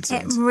appreciated.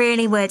 It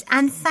really would.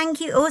 And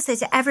thank you also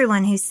to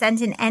everyone who sent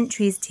in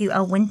entries to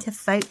our Winter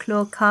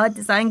Folklore card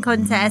design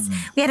contest.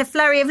 We had a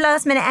flurry of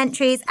last minute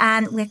entries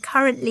and we're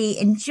currently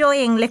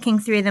enjoying looking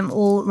through them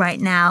all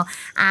right now.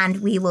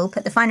 And we will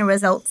put the final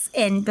results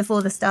in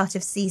before the start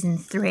of season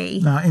 3.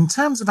 Now, in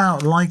terms of our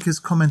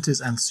likers,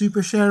 commenters and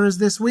super sharers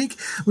this week,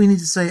 we need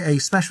to say a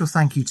special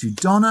thank you to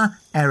Donna,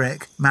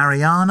 Eric,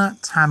 Mariana,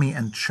 Tammy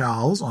and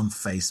Charles on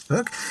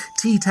Facebook,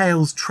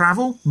 Tea-Tales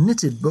Travel,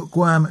 Knitted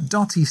Bookworm,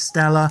 Dottie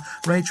Stella,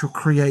 Rachel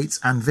Creates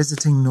and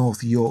Visiting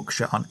North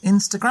Yorkshire on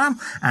Instagram,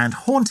 and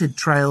Haunted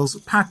Trails,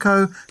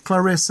 Paco,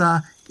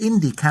 Clarissa,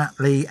 Indie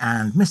Catley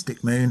and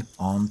Mystic Moon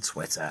on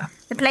Twitter.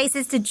 The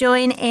places to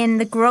join in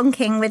the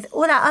gronking with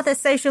all our other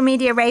social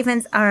media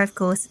ravens are, of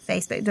course,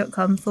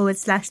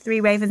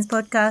 facebook.com/3 Ravens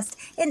Podcast,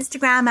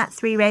 Instagram at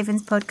 3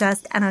 Ravens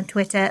Podcast, and on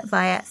Twitter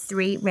via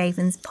 3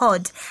 Ravens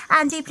Pod.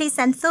 And do please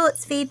send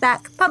thoughts,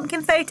 feedback,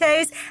 pumpkin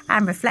photos,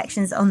 and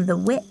reflections on The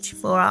Witch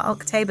for our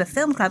October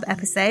Film Club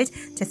episode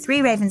to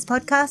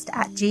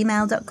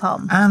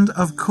 3ravenspodcast@gmail.com. And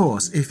of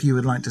course, if you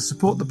would like to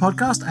support the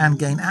podcast and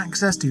gain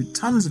access to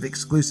tons of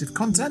exclusive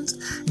content,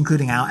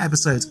 including our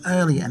episodes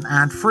early and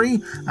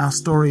ad-free, our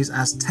stories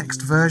as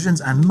text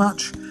versions, and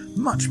much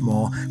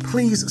more,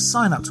 please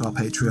sign up to our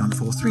Patreon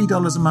for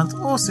 $3 a month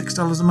or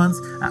 $6 a month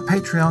at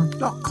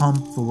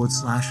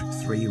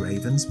patreon.com/3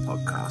 Ravens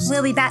Podcast.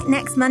 We'll be back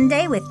next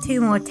Monday with 2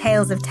 more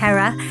Tales of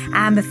Terror.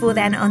 And before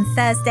then, on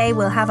Thursday,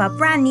 we'll have our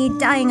brand new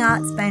Dying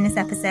Arts bonus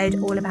episode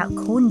all about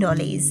corn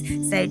dollies.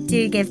 So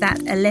do give that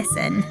a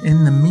listen.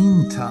 In the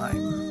meantime,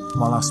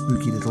 while our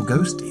spooky little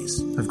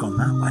ghosties have gone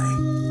that way,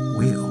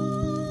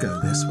 we'll go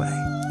this way.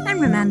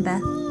 And remember,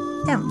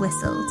 don't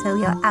whistle till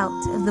you're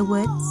out of the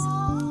woods.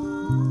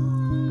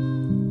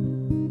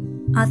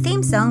 Our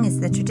theme song is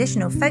the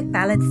traditional folk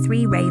ballad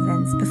 3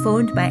 Ravens,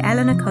 performed by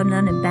Eleanor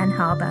Conlon and Ben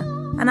Harbour.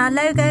 And our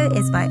logo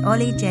is by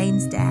Ollie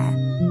James Dare.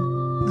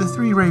 The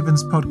 3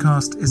 Ravens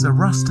Podcast is a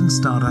Rust and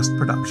Stardust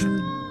production,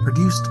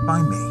 produced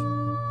by me,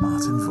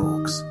 Martin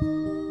Vaux.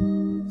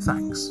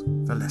 Thanks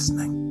for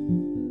listening.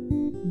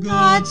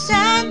 God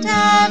sent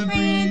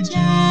every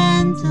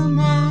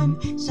gentleman,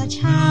 such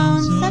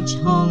hounds, such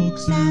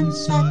hawks, and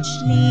such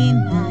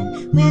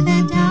leman, with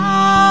a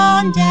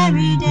down,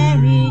 derry,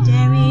 derry,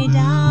 derry,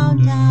 down,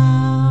 down.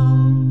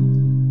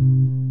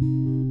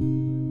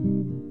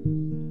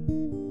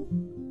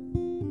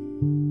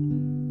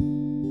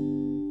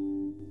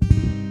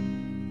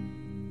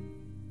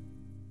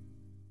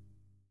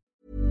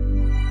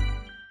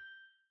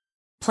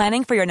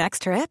 Planning for your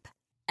next trip?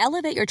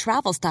 Elevate your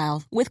travel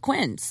style with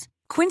Quince.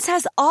 Quince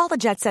has all the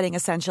jet-setting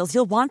essentials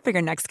you'll want for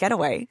your next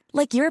getaway,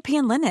 like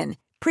European linen,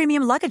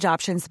 premium luggage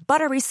options,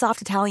 buttery soft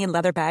Italian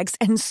leather bags,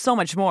 and so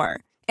much more.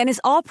 And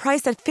is all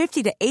priced at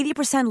 50 to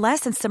 80%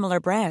 less than similar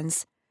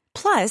brands.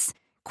 Plus,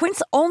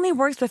 Quince only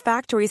works with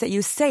factories that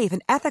use safe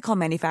and ethical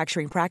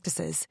manufacturing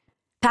practices.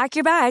 Pack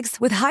your bags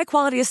with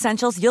high-quality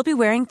essentials you'll be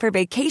wearing for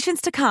vacations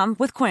to come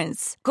with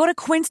Quince. Go to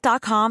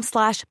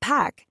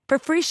quince.com/pack for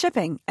free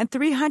shipping and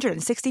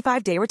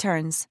 365-day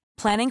returns.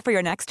 Planning for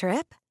your next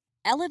trip?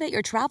 Elevate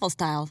your travel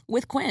style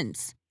with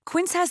Quince.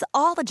 Quince has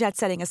all the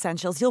jet-setting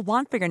essentials you'll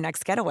want for your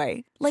next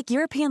getaway, like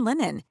European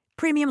linen,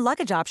 premium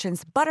luggage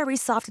options, buttery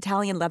soft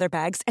Italian leather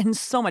bags, and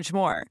so much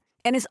more.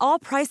 And is all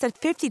priced at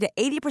 50 to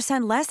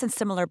 80% less than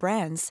similar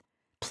brands.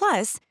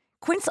 Plus,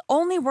 Quince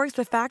only works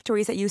with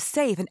factories that use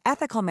safe and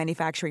ethical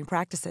manufacturing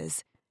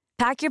practices.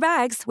 Pack your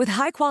bags with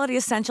high-quality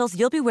essentials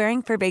you'll be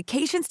wearing for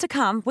vacations to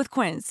come with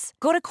Quince.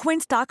 Go to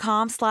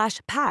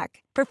quince.com/pack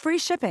for free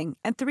shipping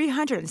and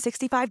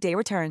 365-day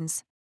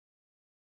returns.